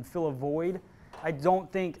and fill a void. I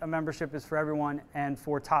don't think a membership is for everyone and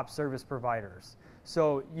for top service providers.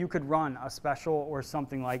 So you could run a special or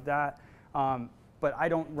something like that. But I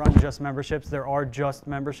don't run just memberships. There are just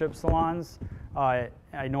membership salons. I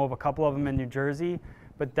know of a couple of them in New Jersey,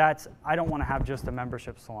 but I don't want to have just a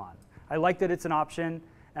membership salon. I like that it's an option,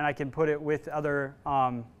 and I can put it with other,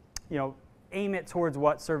 aim it towards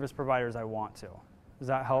what service providers I want to. Does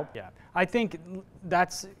that help? Yeah. I think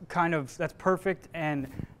that's perfect, and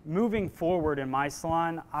moving forward in my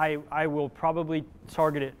salon, I will probably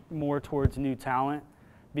target it more towards new talent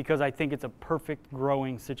because I think it's a perfect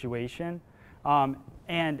growing situation.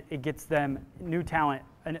 And it gets them, new talent,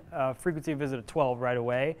 a frequency of visit of 12 right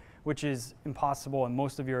away, which is impossible, and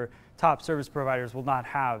most of your top service providers will not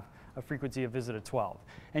have a frequency of visit of 12.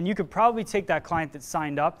 And you could probably take that client that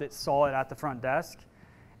signed up, that saw it at the front desk,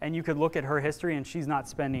 and you could look at her history, and she's not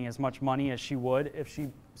spending as much money as she would if she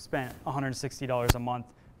spent $160 a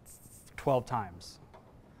month 12 times.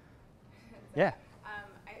 Yeah. Because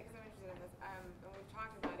I'm interested in this, and we've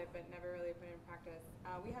talked about it, but never really put it in practice.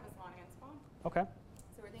 We have a salon and spa. Okay.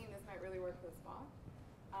 So we're thinking this might really work for the spa.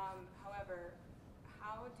 However,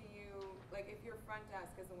 how do you, like if your front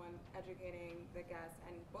desk is the one educating the guest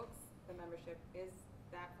and books the membership, is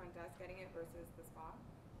that front desk getting it versus the spa?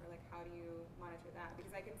 Or like how do you monitor that?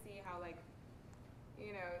 Because I can see how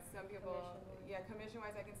some people,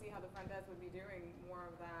 commission-wise, I can see how the front desk would be doing more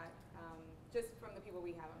of that, just from the people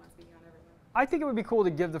we have. I'm not speaking on everyone. I think it would be cool to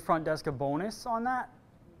give the front desk a bonus on that.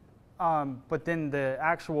 But then the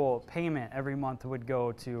actual payment every month would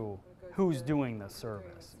go to who's doing the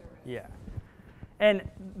service. Yeah. And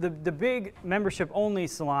the big membership-only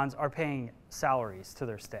salons are paying salaries to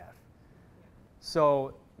their staff.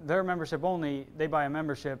 So their membership only, they buy a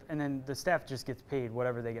membership, and then the staff just gets paid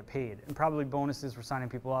whatever they get paid. And probably bonuses for signing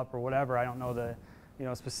people up or whatever. I don't know the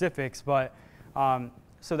specifics, but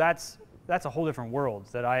so that's a whole different world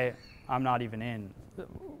that I'm not even in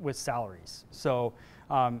with salaries. So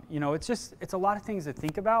it's a lot of things to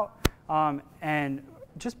think about, and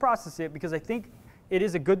just process it, because I think it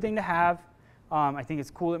is a good thing to have. I think it's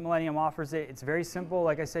cool that Millennium offers it. It's very simple.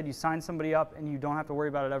 Like I said, you sign somebody up and you don't have to worry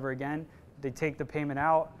about it ever again. They take the payment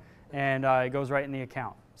out and it goes right in the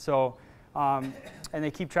account. So, and they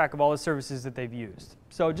keep track of all the services that they've used.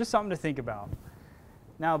 So just something to think about.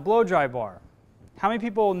 Now, blow dry bar. How many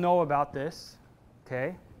people know about this?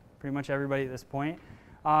 Okay, pretty much everybody at this point.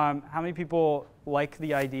 How many people like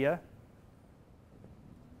the idea?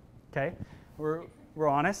 Okay, we're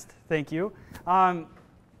honest. Thank you.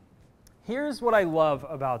 Here's what I love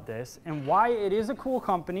about this and why it is a cool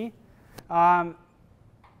company,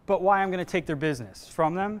 but why I'm going to take their business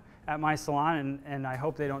from them at my salon, and I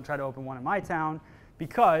hope they don't try to open one in my town,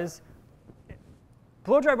 because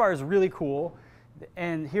blow dry bar is really cool.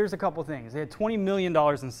 And here's a couple things. They had $20 million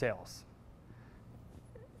in sales.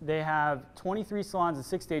 They have 23 salons in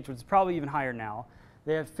 6 states, which is probably even higher now.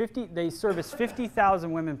 They service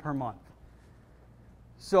 50,000 women per month.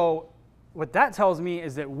 So what that tells me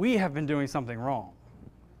is that we have been doing something wrong.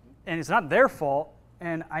 And it's not their fault.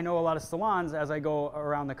 And I know a lot of salons, as I go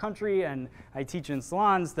around the country and I teach in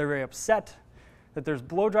salons, they're very upset that there's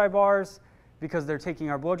blow dry bars because they're taking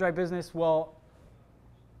our blow dry business. Well,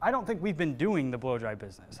 I don't think we've been doing the blow dry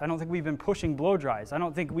business. I don't think we've been pushing blow dries. I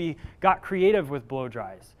don't think we got creative with blow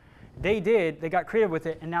dries. They did, they got creative with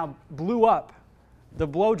it and now blew up the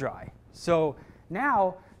blow dry. So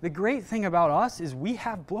now the great thing about us is we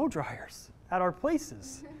have blow dryers at our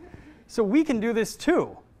places. So we can do this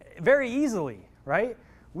too, very easily, right?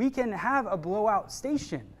 We can have a blowout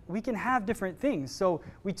station. We can have different things. So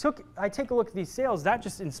I take a look at these sales. That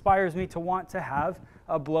just inspires me to want to have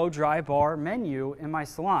a blow dry bar menu in my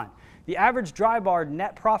salon. The average dry bar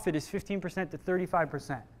net profit is 15% to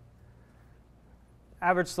 35%.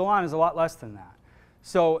 Average salon is a lot less than that.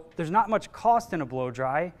 So there's not much cost in a blow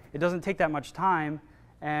dry. It doesn't take that much time,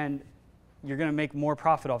 and you're going to make more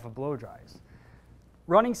profit off of blow dries.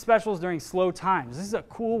 Running specials during slow times. This is a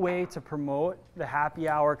cool way to promote the happy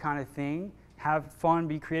hour kind of thing. Have fun,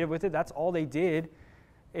 be creative with it. That's all they did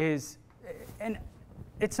is, and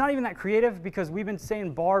it's not even that creative because we've been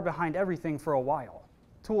saying bar behind everything for a while.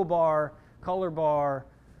 Tool bar, color bar,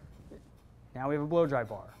 now we have a blow dry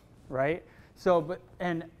bar, right? So,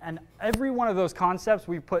 and every one of those concepts,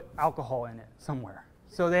 we put alcohol in it somewhere.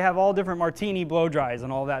 So they have all different martini blow dries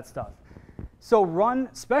and all that stuff. So run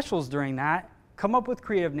specials during that, come up with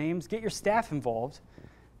creative names, get your staff involved,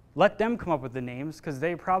 let them come up with the names because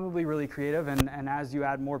they're probably really creative, and as you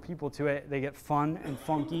add more people to it, they get fun and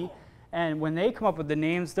funky. And when they come up with the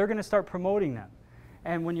names, they're going to start promoting them.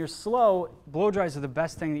 And when you're slow, blow dries are the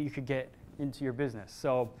best thing that you could get into your business.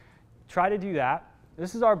 So try to do that.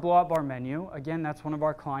 This is our blowout bar menu. Again, that's one of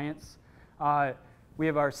our clients. We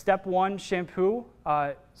have our step 1 shampoo.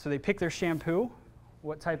 So they pick their shampoo,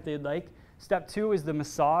 what type they'd like. Step 2 is the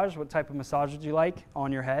massage. What type of massage would you like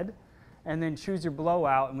on your head? And then choose your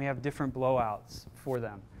blowout, and we have different blowouts for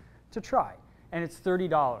them to try. And it's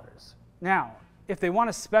 $30. Now, if they want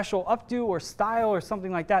a special updo or style or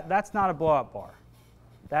something like that, that's not a blowout bar.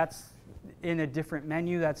 That's in a different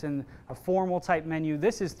menu. That's in a formal type menu.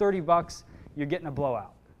 This is 30 bucks. You're getting a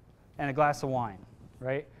blowout and a glass of wine,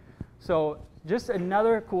 right? So just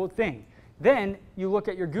another cool thing. Then you look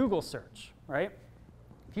at your Google search, right?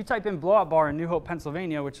 If you type in blowout bar in New Hope,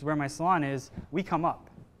 Pennsylvania, which is where my salon is, we come up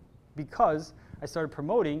because I started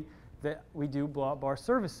promoting that we do blowout bar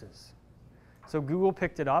services. So Google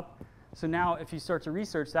picked it up. So now if you start to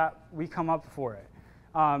research that, we come up for it.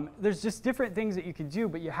 There's just different things that you can do,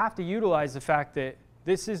 but you have to utilize the fact that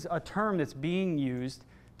this is a term that's being used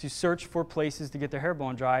to search for places to get their hair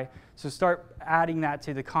blown dry. So start adding that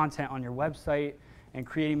to the content on your website and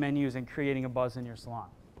creating menus and creating a buzz in your salon.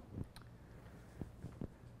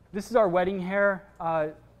 This is our wedding hair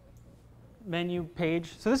menu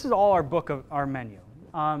page. So this is all our book of our menu.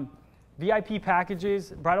 VIP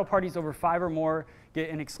packages, bridal parties over 5 or more get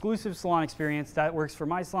an exclusive salon experience. That works for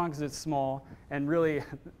my salon because it's small, and really, if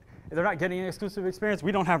they're not getting an exclusive experience,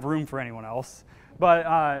 we don't have room for anyone else.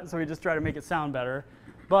 But so we just try to make it sound better.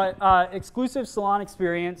 But exclusive salon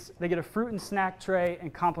experience, they get a fruit and snack tray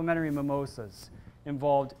and complimentary mimosas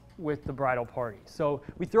involved with the bridal party. So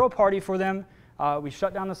we throw a party for them. We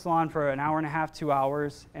shut down the salon for an hour and a half, 2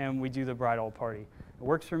 hours, and we do the bridal party. It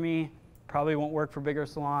works for me. Probably won't work for bigger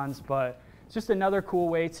salons, but it's just another cool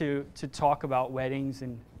way to talk about weddings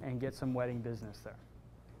and get some wedding business there.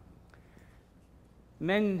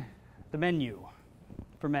 The menu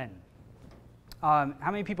for men. How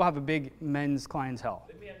many people have a big men's clientele?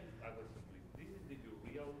 Let me ask you a question, please. This is your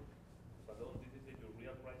real salon? This is your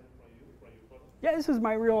real pricing from your product? Yeah, this is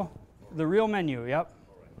the real menu, yep.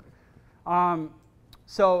 All right.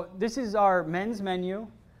 So this is our men's menu.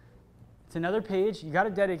 It's another page. You got to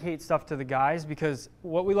dedicate stuff to the guys because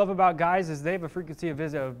what we love about guys is they have a frequency of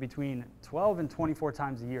visit of between 12 and 24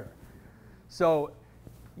 times a year. So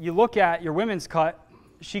you look at your women's cut.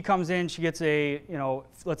 She comes in, she gets a,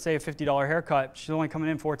 let's say a $50 haircut. She's only coming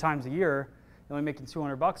in 4 times a year. You're only making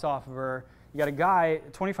 200 bucks off of her. You got a guy,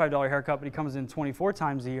 a $25 haircut, but he comes in 24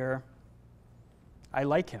 times a year. I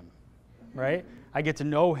like him, right? I get to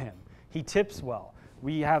know him. He tips well.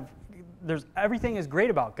 Everything is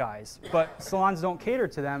great about guys, but salons don't cater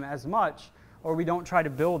to them as much, or we don't try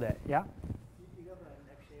to build it. Yeah? You have a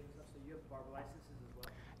neck shave and stuff, so you have barber licenses as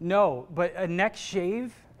well? No, but a neck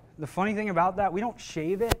shave, the funny thing about that, we don't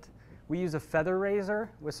shave it. We use a feather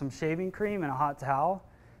razor with some shaving cream and a hot towel,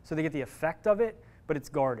 so they get the effect of it, but it's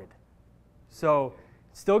guarded. So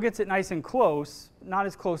it still gets it nice and close, not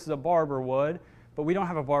as close as a barber would, but we don't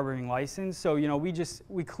have a barbering license, so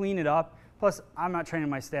we clean it up. Plus, I'm not training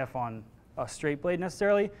my staff on a straight blade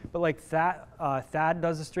necessarily, but like Thad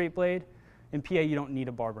does a straight blade. In PA, you don't need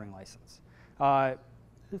a barbering license.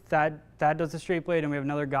 Thad does a straight blade, and we have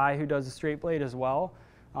another guy who does a straight blade as well.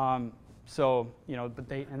 But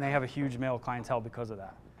they have a huge male clientele because of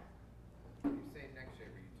that. When you say neck shave,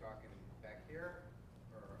 are you talking back here?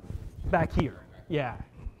 Or back here, yeah.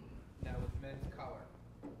 Now with men's color,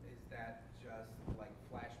 is that just like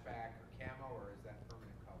flashback or camo, or is that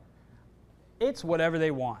permanent color? It's whatever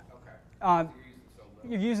they want. Okay.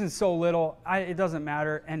 You're using so little, it doesn't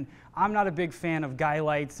matter. And I'm not a big fan of guy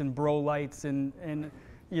lights and bro lights and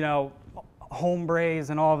you know, hombres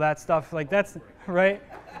and all of that stuff. Like that's, right?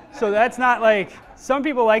 So that's not like, some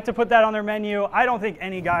people like to put that on their menu. I don't think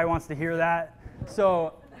any guy wants to hear that.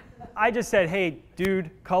 So I just said, hey,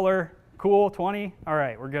 dude, color, cool, 20. All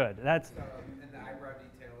right, we're good. That's. So, and the eyebrow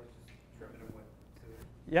detail is just trimming them with scissors?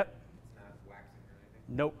 Yep. It's not waxing or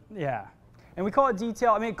anything? Nope. Yeah. And we call it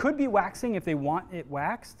detail. I mean, it could be waxing if they want it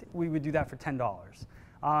waxed. We would do that for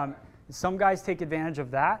 $10. Some guys take advantage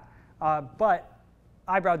of that, but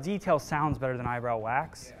eyebrow detail sounds better than eyebrow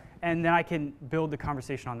wax. Yeah. And then I can build the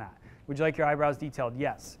conversation on that. Would you like your eyebrows detailed?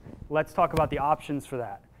 Yes. Let's talk about the options for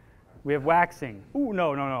that. We have waxing. Ooh,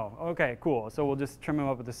 no, no, no. Okay, cool. So we'll just trim them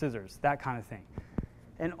up with the scissors, that kind of thing.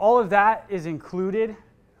 And all of that is included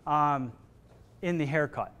in the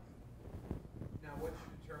haircut. Now, what's your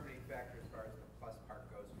determining factor as far as the plus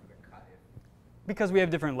part goes for the cut? Because we have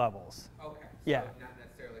different levels. Okay. Yeah. So not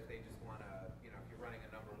necessarily if they just want to, you know, if you're running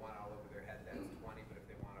a number 1 all over their head, that's 20, but if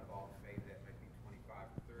they want a bald fade, that might be 25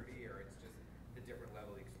 or 30, or it's just the different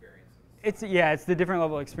level of experience. It's the different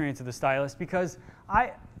level of experience of the stylist, because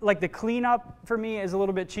like the cleanup for me is a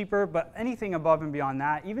little bit cheaper, but anything above and beyond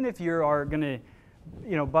that, even if you are going to,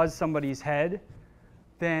 you know, buzz somebody's head,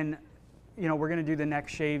 then, you know, we're going to do the neck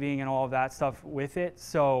shaving and all of that stuff with it.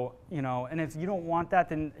 So, you know, and if you don't want that,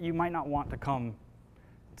 then you might not want to come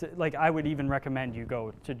to, like, I would even recommend you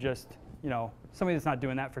go to just, you know, somebody that's not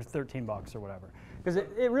doing that for 13 bucks or whatever, because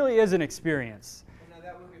it really is an experience. Well, now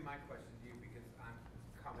that would be my question to you, because I'm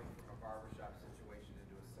coming from a barbershop situation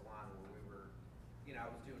into a salon where we were, you know, I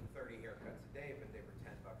was doing 30 haircuts a day, but they were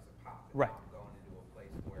 $10 a pop. And Right. now I'm going into a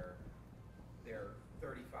place where they're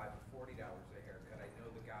 $35 to $40 a haircut. I know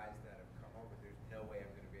the guys that have come over, there's no way I'm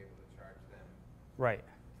going to be able to charge them Right.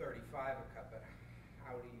 35 a cut, but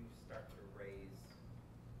how do you start to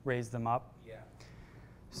Raise them up. Yeah.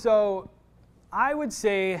 So I would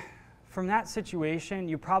say from that situation,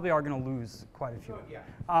 you probably are going to lose quite a few. Sure,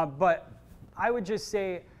 yeah. But I would just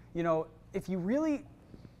say, you know, if you really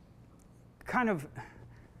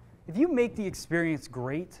if you make the experience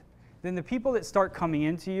great, then the people that start coming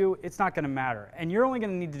into you, it's not going to matter. And you're only going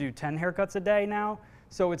to need to do 10 haircuts a day now,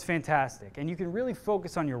 so it's fantastic. And you can really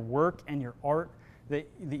focus on your work and your art that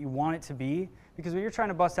you want it to be. Because when you're trying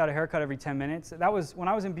to bust out a haircut every 10 minutes, that was, when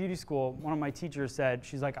I was in beauty school, one of my teachers said,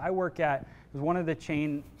 she's like, I work at, it was one of the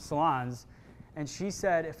chain salons, and she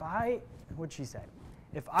said, what'd she say?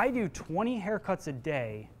 If I do 20 haircuts a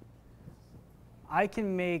day, I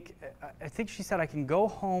can make, I think she said I can go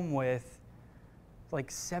home with like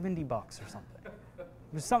 $70 or something. It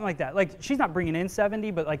was something like that. Like, she's not bringing in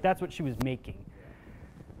 70, but like that's what she was making.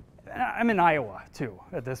 And I'm in Iowa too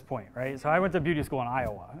at this point, right? So I went to beauty school in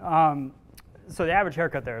Iowa. So the average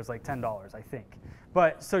haircut there is like $10, I think.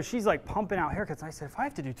 But so she's like pumping out haircuts. And I said, if I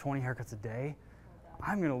have to do 20 haircuts a day,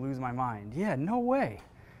 I'm going to lose my mind. Yeah, no way.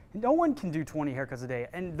 No one can do 20 haircuts a day.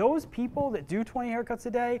 And those people that do 20 haircuts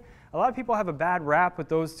a day, a lot of people have a bad rap with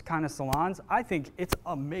those kind of salons. I think it's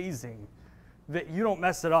amazing that you don't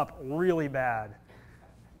mess it up really bad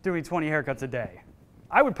doing 20 haircuts a day.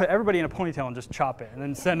 I would put everybody in a ponytail and just chop it and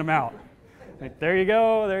then send them out. Like, there you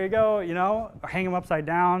go, you know, or hang them upside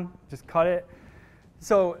down, just cut it.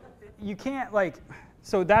 So you can't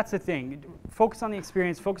so that's the thing. Focus on the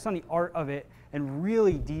experience, focus on the art of it, and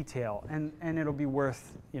really detail, and it'll be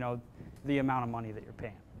worth, you know, the amount of money that you're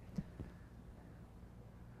paying.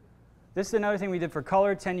 This is another thing we did for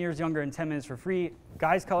color, 10 years younger and 10 minutes for free.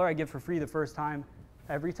 Guys color I give for free the first time,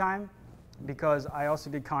 every time, because I also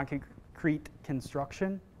did concrete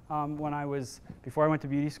construction before I went to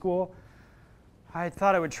beauty school. I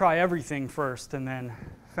thought I would try everything first and then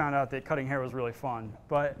found out that cutting hair was really fun.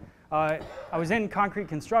 But I was in concrete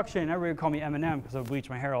construction, and everybody would call me Eminem because I would bleach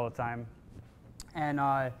my hair all the time. And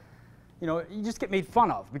you know, you just get made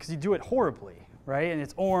fun of because you do it horribly, right? And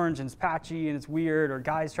it's orange and it's patchy and it's weird, or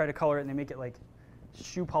guys try to color it and they make it like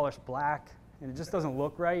shoe polish black and it just doesn't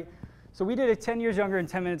look right. So we did it 10 years younger in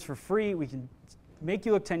 10 minutes for free. We can make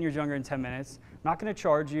you look 10 years younger in 10 minutes. I'm not going to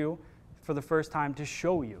charge you for the first time to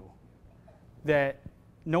show you that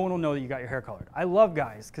no one will know that you got your hair colored. I love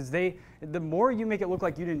guys because the more you make it look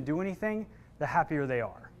like you didn't do anything, the happier they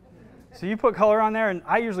are. So you put color on there, and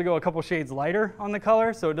I usually go a couple shades lighter on the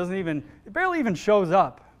color, so it barely even shows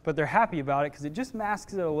up, but they're happy about it because it just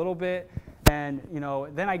masks it a little bit. And you know,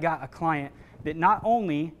 then I got a client that not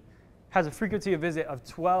only has a frequency of visit of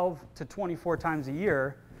 12 to 24 times a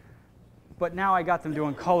year, but now I got them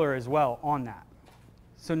doing color as well on that.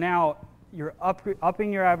 So now you're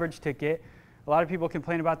upping your average ticket. A lot of people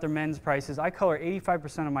complain about their men's prices. I color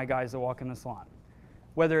 85% of my guys that walk in the salon.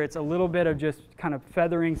 Whether it's a little bit of just kind of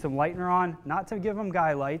feathering some lightener on, not to give them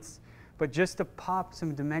guy lights, but just to pop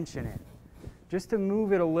some dimension in, just to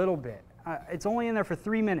move it a little bit. It's only in there for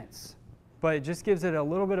 3 minutes, but it just gives it a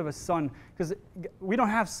little bit of a sun, because we don't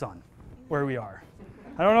have sun where we are.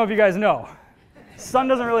 I don't know if you guys know. Sun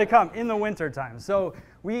doesn't really come in the winter time. So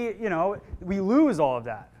we lose all of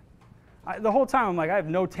that. The whole time I'm like, I have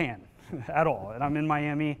no tan at all. And I'm in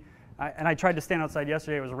Miami. And I tried to stand outside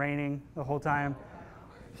yesterday. It was raining the whole time.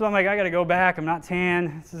 So I'm like, I got to go back. I'm not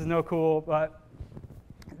tan. This is no cool. But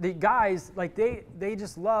the guys, like they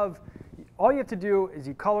just love, all you have to do is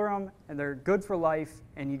you color them and they're good for life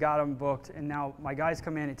and you got them booked. And now my guys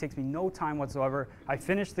come in. It takes me no time whatsoever. I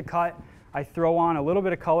finish the cut. I throw on a little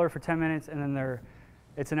bit of color for 10 minutes and then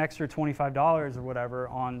it's an extra $25 or whatever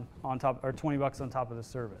on top, or 20 bucks on top of the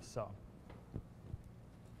service. So.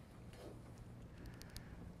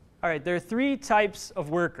 All right, there are 3 types of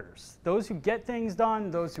workers. Those who get things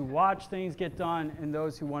done, those who watch things get done, and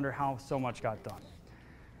those who wonder how so much got done.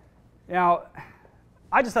 Now,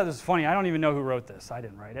 I just thought this was funny. I don't even know who wrote this. I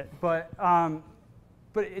didn't write it. But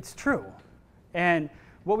it's true. And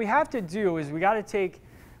what we have to do is we got to take,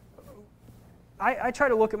 I try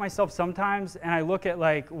to look at myself sometimes, and I look at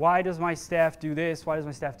like, why does my staff do this? Why does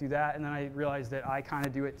my staff do that? And then I realize that I kind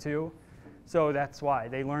of do it too. So that's why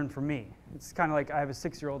they learn from me. It's kind of like I have a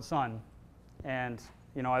 6-year-old son, and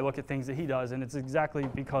I look at things that he does, and it's exactly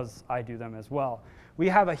because I do them as well. We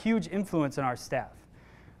have a huge influence in our staff.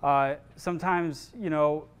 Sometimes,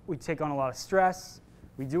 we take on a lot of stress.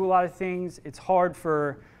 We do a lot of things. It's hard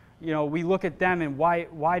for, we look at them and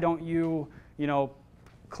why don't you,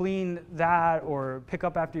 clean that or pick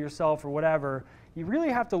up after yourself or whatever. You really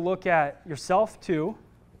have to look at yourself too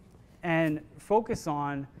and focus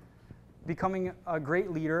on becoming a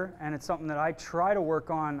great leader, and it's something that I try to work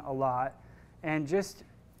on a lot. And just,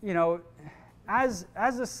 as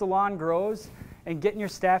the salon grows and getting your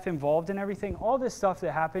staff involved in everything, all this stuff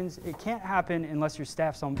that happens, it can't happen unless your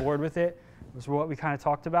staff's on board with it, was what we kind of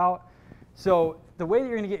talked about. So the way that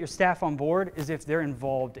you're going to get your staff on board is if they're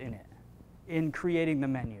involved in it, in creating the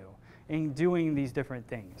menu, in doing these different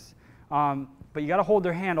things. But you got to hold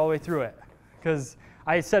their hand all the way through it, because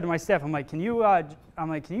I said to my staff, I'm like, can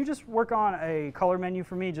you just work on a color menu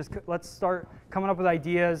for me? Just let's start coming up with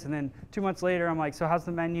ideas. And then 2 months later, I'm like, so how's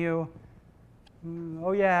the menu?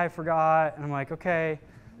 Oh yeah, I forgot. And I'm like, okay.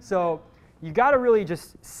 So you got to really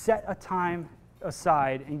just set a time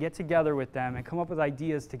aside and get together with them and come up with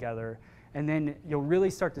ideas together, and then you'll really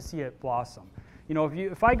start to see it blossom.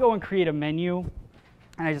 If I go and create a menu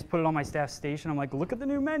and I just put it on my staff station, I'm like, look at the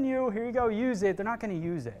new menu, here you go, use it. They're not going to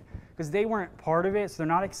use it because they weren't part of it, so they're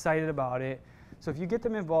not excited about it. So if you get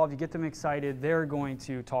them involved, you get them excited, they're going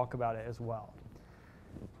to talk about it as well.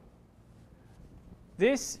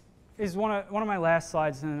 This is one of my last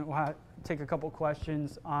slides, and we'll take a couple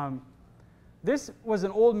questions. This was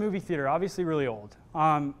an old movie theater, obviously really old,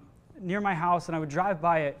 near my house, and I would drive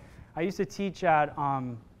by it. I used to teach at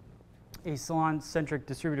a salon-centric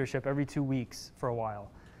distributorship every 2 weeks for a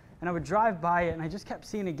while. And I would drive by it, and I just kept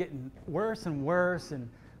seeing it getting worse and worse and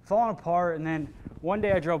falling apart. And then one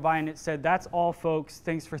day I drove by, and it said, "That's all, folks.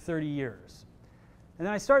 Thanks for 30 years." And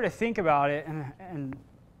then I started to think about it, and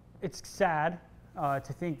it's sad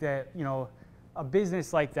to think that, a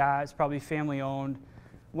business like that is probably family-owned,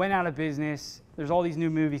 went out of business. There's all these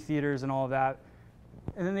new movie theaters and all of that.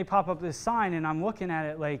 And then they pop up this sign, and I'm looking at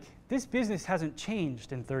it like, this business hasn't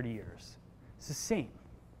changed in 30 years. It's the same,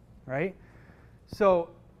 right? So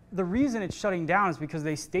the reason it's shutting down is because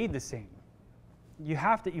they stayed the same. You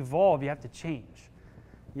have to evolve. You have to change.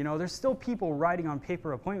 There's still people writing on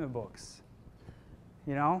paper appointment books.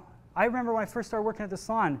 I remember when I first started working at the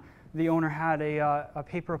salon, the owner had a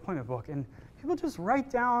paper appointment book, and people just write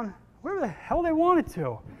down whatever the hell they wanted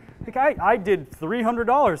to. Like, I did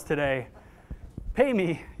 $300 today. Pay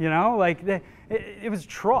me, it was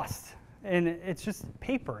trust, and it's just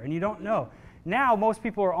paper, and you don't know. Now most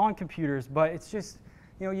people are on computers, but it's just,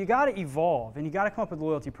 you got to evolve, and you got to come up with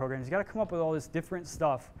loyalty programs. You got to come up with all this different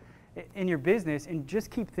stuff in your business, and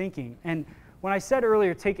just keep thinking. And when I said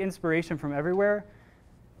earlier, take inspiration from everywhere,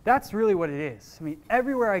 that's really what it is. I mean,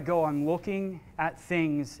 everywhere I go, I'm looking at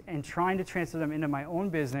things and trying to transfer them into my own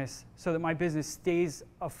business so that my business stays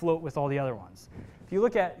afloat with all the other ones. If you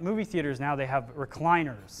look at movie theaters now, they have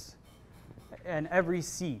recliners in every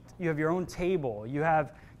seat. You have your own table.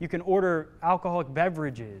 You can order alcoholic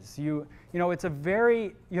beverages. You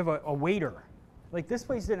have a waiter. Like, this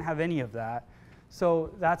place didn't have any of that.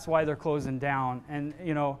 So that's why they're closing down. And,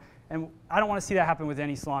 And I don't want to see that happen with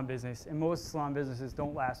any salon business, and most salon businesses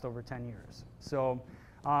don't last over 10 years. So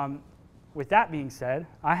with that being said,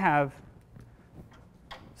 I have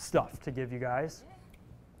stuff to give you guys.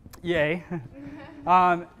 Yay.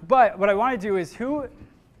 But what I want to do is, who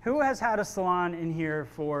has had a salon in here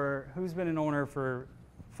who's been an owner for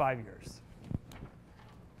 5 years?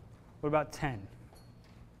 What about 10?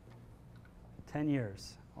 10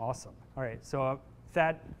 years. Awesome. All right, so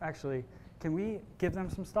Thad, actually, can we give them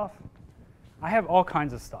some stuff? I have all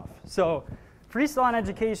kinds of stuff. So free salon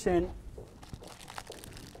education,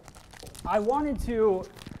 I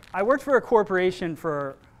worked for a corporation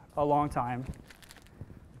for a long time,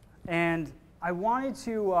 and I wanted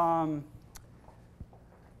to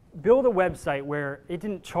build a website where it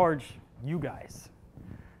didn't charge you guys.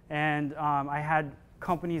 And I had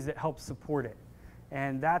companies that helped support it.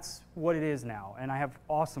 And that's what it is now. And I have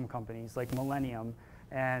awesome companies like Millennium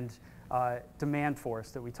and Demand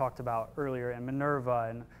Force that we talked about earlier, and Minerva,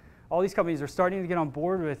 and all these companies are starting to get on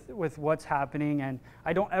board with what's happening. And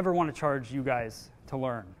I don't ever want to charge you guys to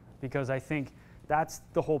learn, because I think that's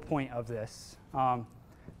the whole point of this,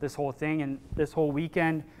 this whole thing. And this whole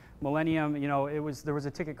weekend, Millennium, you know, there was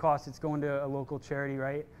a ticket cost. It's going to a local charity,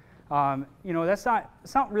 right? You know, it's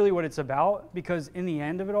not really what it's about, because in the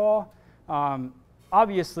end of it all,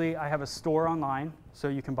 obviously I have a store online, so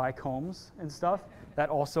you can buy combs and stuff. That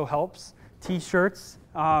also helps. T-shirts,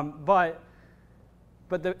 but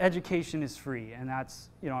the education is free, and that's,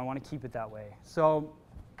 you know, I want to keep it that way. So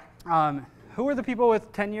who are the people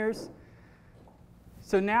with 10 years?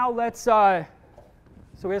 So now let's, so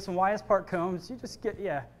we have some YS Park combs. You just get,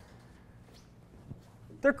 yeah.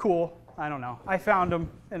 They're cool. I don't know. I found them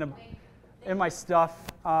in my stuff.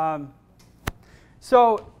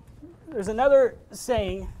 So there's another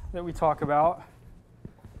saying that we talk about.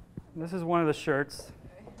 This is one of the shirts.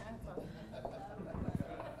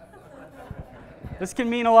 This can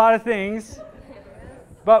mean a lot of things,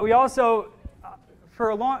 but we also,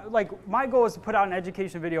 for a long, like, my goal is to put out an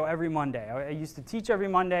education video every Monday. I used to teach every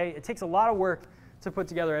Monday. It takes a lot of work to put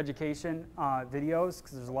together education videos,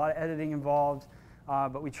 because there's a lot of editing involved,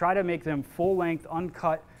 but we try to make them full length,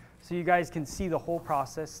 uncut, so you guys can see the whole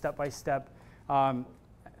process step by step,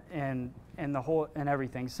 and the whole and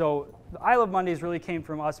everything. So I Love Mondays really came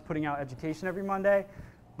from us putting out education every Monday,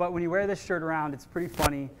 but when you wear this shirt around, it's pretty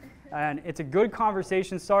funny. And it's a good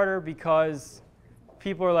conversation starter, because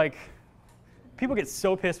people get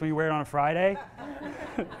so pissed when you wear it on a Friday.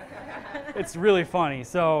 It's really funny.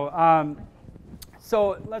 So,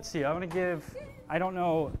 so let's see. I'm going to give, I don't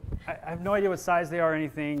know, I have no idea what size they are or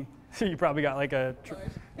anything. So you probably got like a,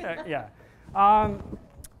 yeah.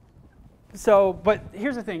 So, but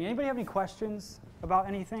here's the thing. Anybody have any questions about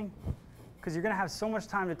anything? Because you're going to have so much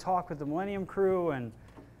time to talk with the Millennium crew, and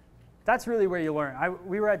that's really where you learn.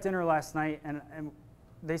 We were at dinner last night, and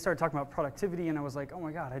they started talking about productivity, and I was like, oh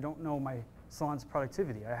my God, I don't know my salon's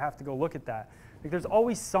productivity. I have to go look at that. Like, there's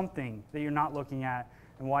always something that you're not looking at,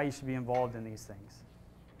 and why you should be involved in these things.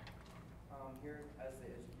 Here, as the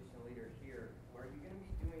educational leader here, are you going to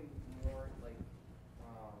be doing more like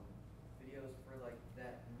videos for like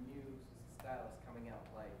that new style that's coming out?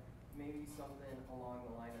 Like maybe something along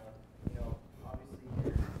the line of, you know, obviously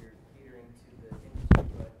you're catering to the industry,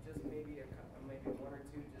 but just maybe maybe one or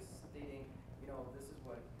two just stating, you know, this is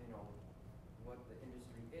what, you know, what the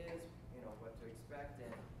industry is, you know, what to expect,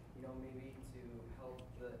 and, you know, maybe to help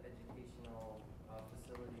the educational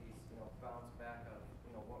facilities, you know, bounce back of,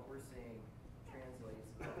 you know, what we're seeing translates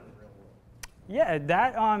to the real world. Yeah,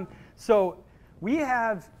 that, so we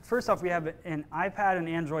have, first off, we have an iPad and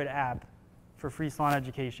Android app for free salon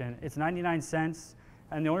education. It's 99 cents,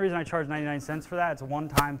 and the only reason I charge 99 cents for that, it's a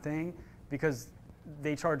one-time thing, because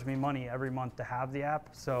they charge me money every month to have the app,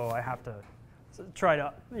 so I have to try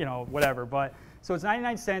to, you know, whatever. But so it's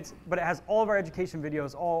 99 cents, but it has all of our education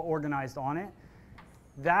videos all organized on it.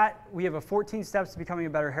 That, we have a 14 steps to becoming a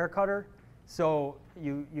better hair cutter. So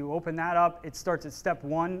you open that up, it starts at step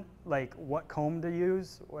 1, like what comb to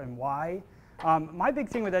use and why. My big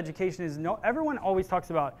thing with education is everyone always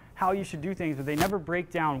talks about how you should do things, but they never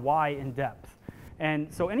break down why in depth.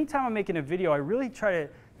 And so anytime I'm making a video, I really try to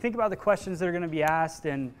think about the questions that are going to be asked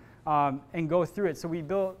and go through it. So we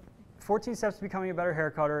built 14 steps to becoming a better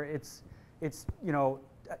hair cutter. It's you know,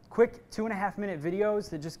 quick 2.5-minute videos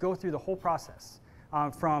that just go through the whole process,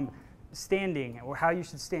 from standing, or how you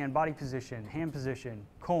should stand, body position, hand position,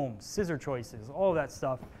 comb, scissor choices, all of that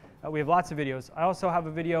stuff. We have lots of videos. I also have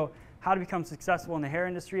a video, how to become successful in the hair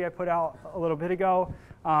industry, I put out a little bit ago.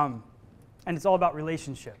 And it's all about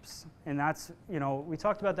relationships. And that's, you know, we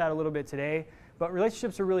talked about that a little bit today, but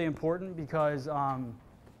relationships are really important, because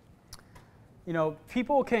you know,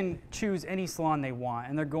 people can choose any salon they want,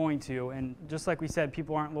 and they're going to. And just like we said,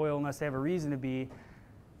 people aren't loyal unless they have a reason to be.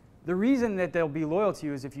 The reason that they'll be loyal to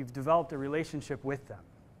you is if you've developed a relationship with them.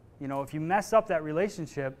 You know, if you mess up that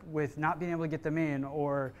relationship with not being able to get them in,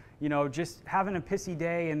 or, you know, just having a pissy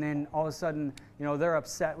day and then all of a sudden, you know, they're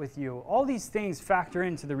upset with you, all these things factor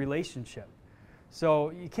into the relationship.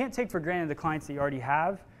 So you can't take for granted the clients that you already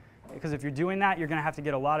have, because if you're doing that, you're going to have to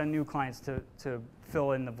get a lot of new clients to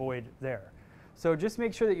fill in the void there. So just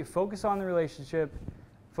make sure that you focus on the relationship,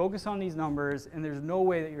 focus on these numbers, and there's no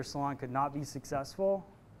way that your salon could not be successful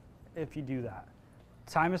if you do that.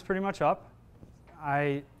 Time is pretty much up.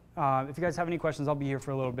 If you guys have any questions, I'll be here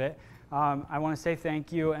for a little bit. I want to say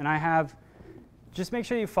thank you, and just make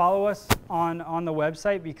sure you follow us on the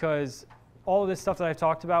website, because all of this stuff that I've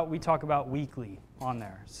talked about, we talk about weekly on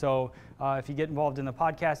there. So if you get involved in the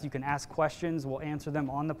podcast, you can ask questions. We'll answer them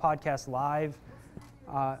on the podcast live.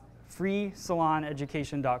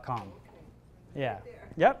 FreeSalonEducation.com. Yeah.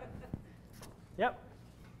 Yep. Yep.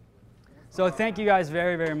 So thank you guys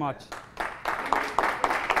very, very much.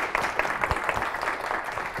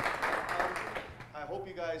 I hope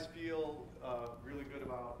you guys feel really good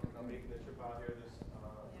about making the trip out here this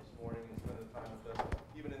morning and spending time with us.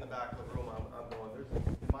 Even in the back of the room, I'm going,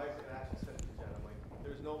 I actually said to Jen, I'm like,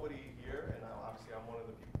 there's nobody here, and obviously I'm one of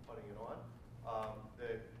the people putting it on,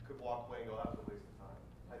 that could walk away and go, that was a waste of time.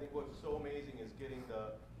 I think what's so amazing is getting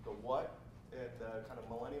the what and the kind of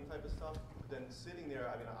Millennium type of stuff, but then sitting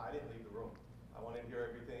there, I mean, I didn't leave the room. I wanted to hear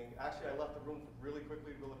everything. Actually, I left the room really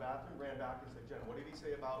quickly to go to the bathroom, ran back and said, Jen, what did he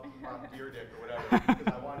say about deer dick or whatever?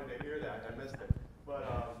 Because I wanted to hear that and I missed it. But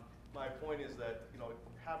my point is that, you know,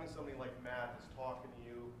 having somebody like Matt who's talking to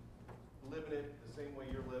you, living it the same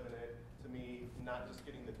way you're living it, to me, not just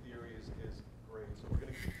getting the theory is great. So we're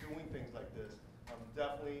going to keep doing things like this.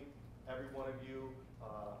 Definitely, every one of you,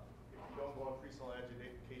 if you don't go on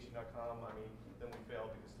FreeSalonEducation.com, I mean, then we fail,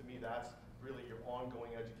 because to me, that's really your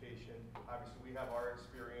ongoing education. Obviously, we have our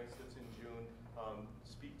experience that's in June.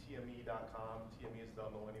 SpeakTME.com. TME is the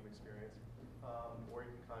Millennium Experience. Or you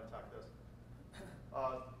can contact us.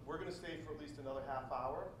 We're going to stay for at least another half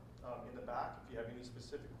hour in the back. If you have any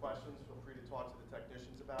specific questions, feel free to talk to the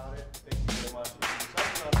technicians about it. Thank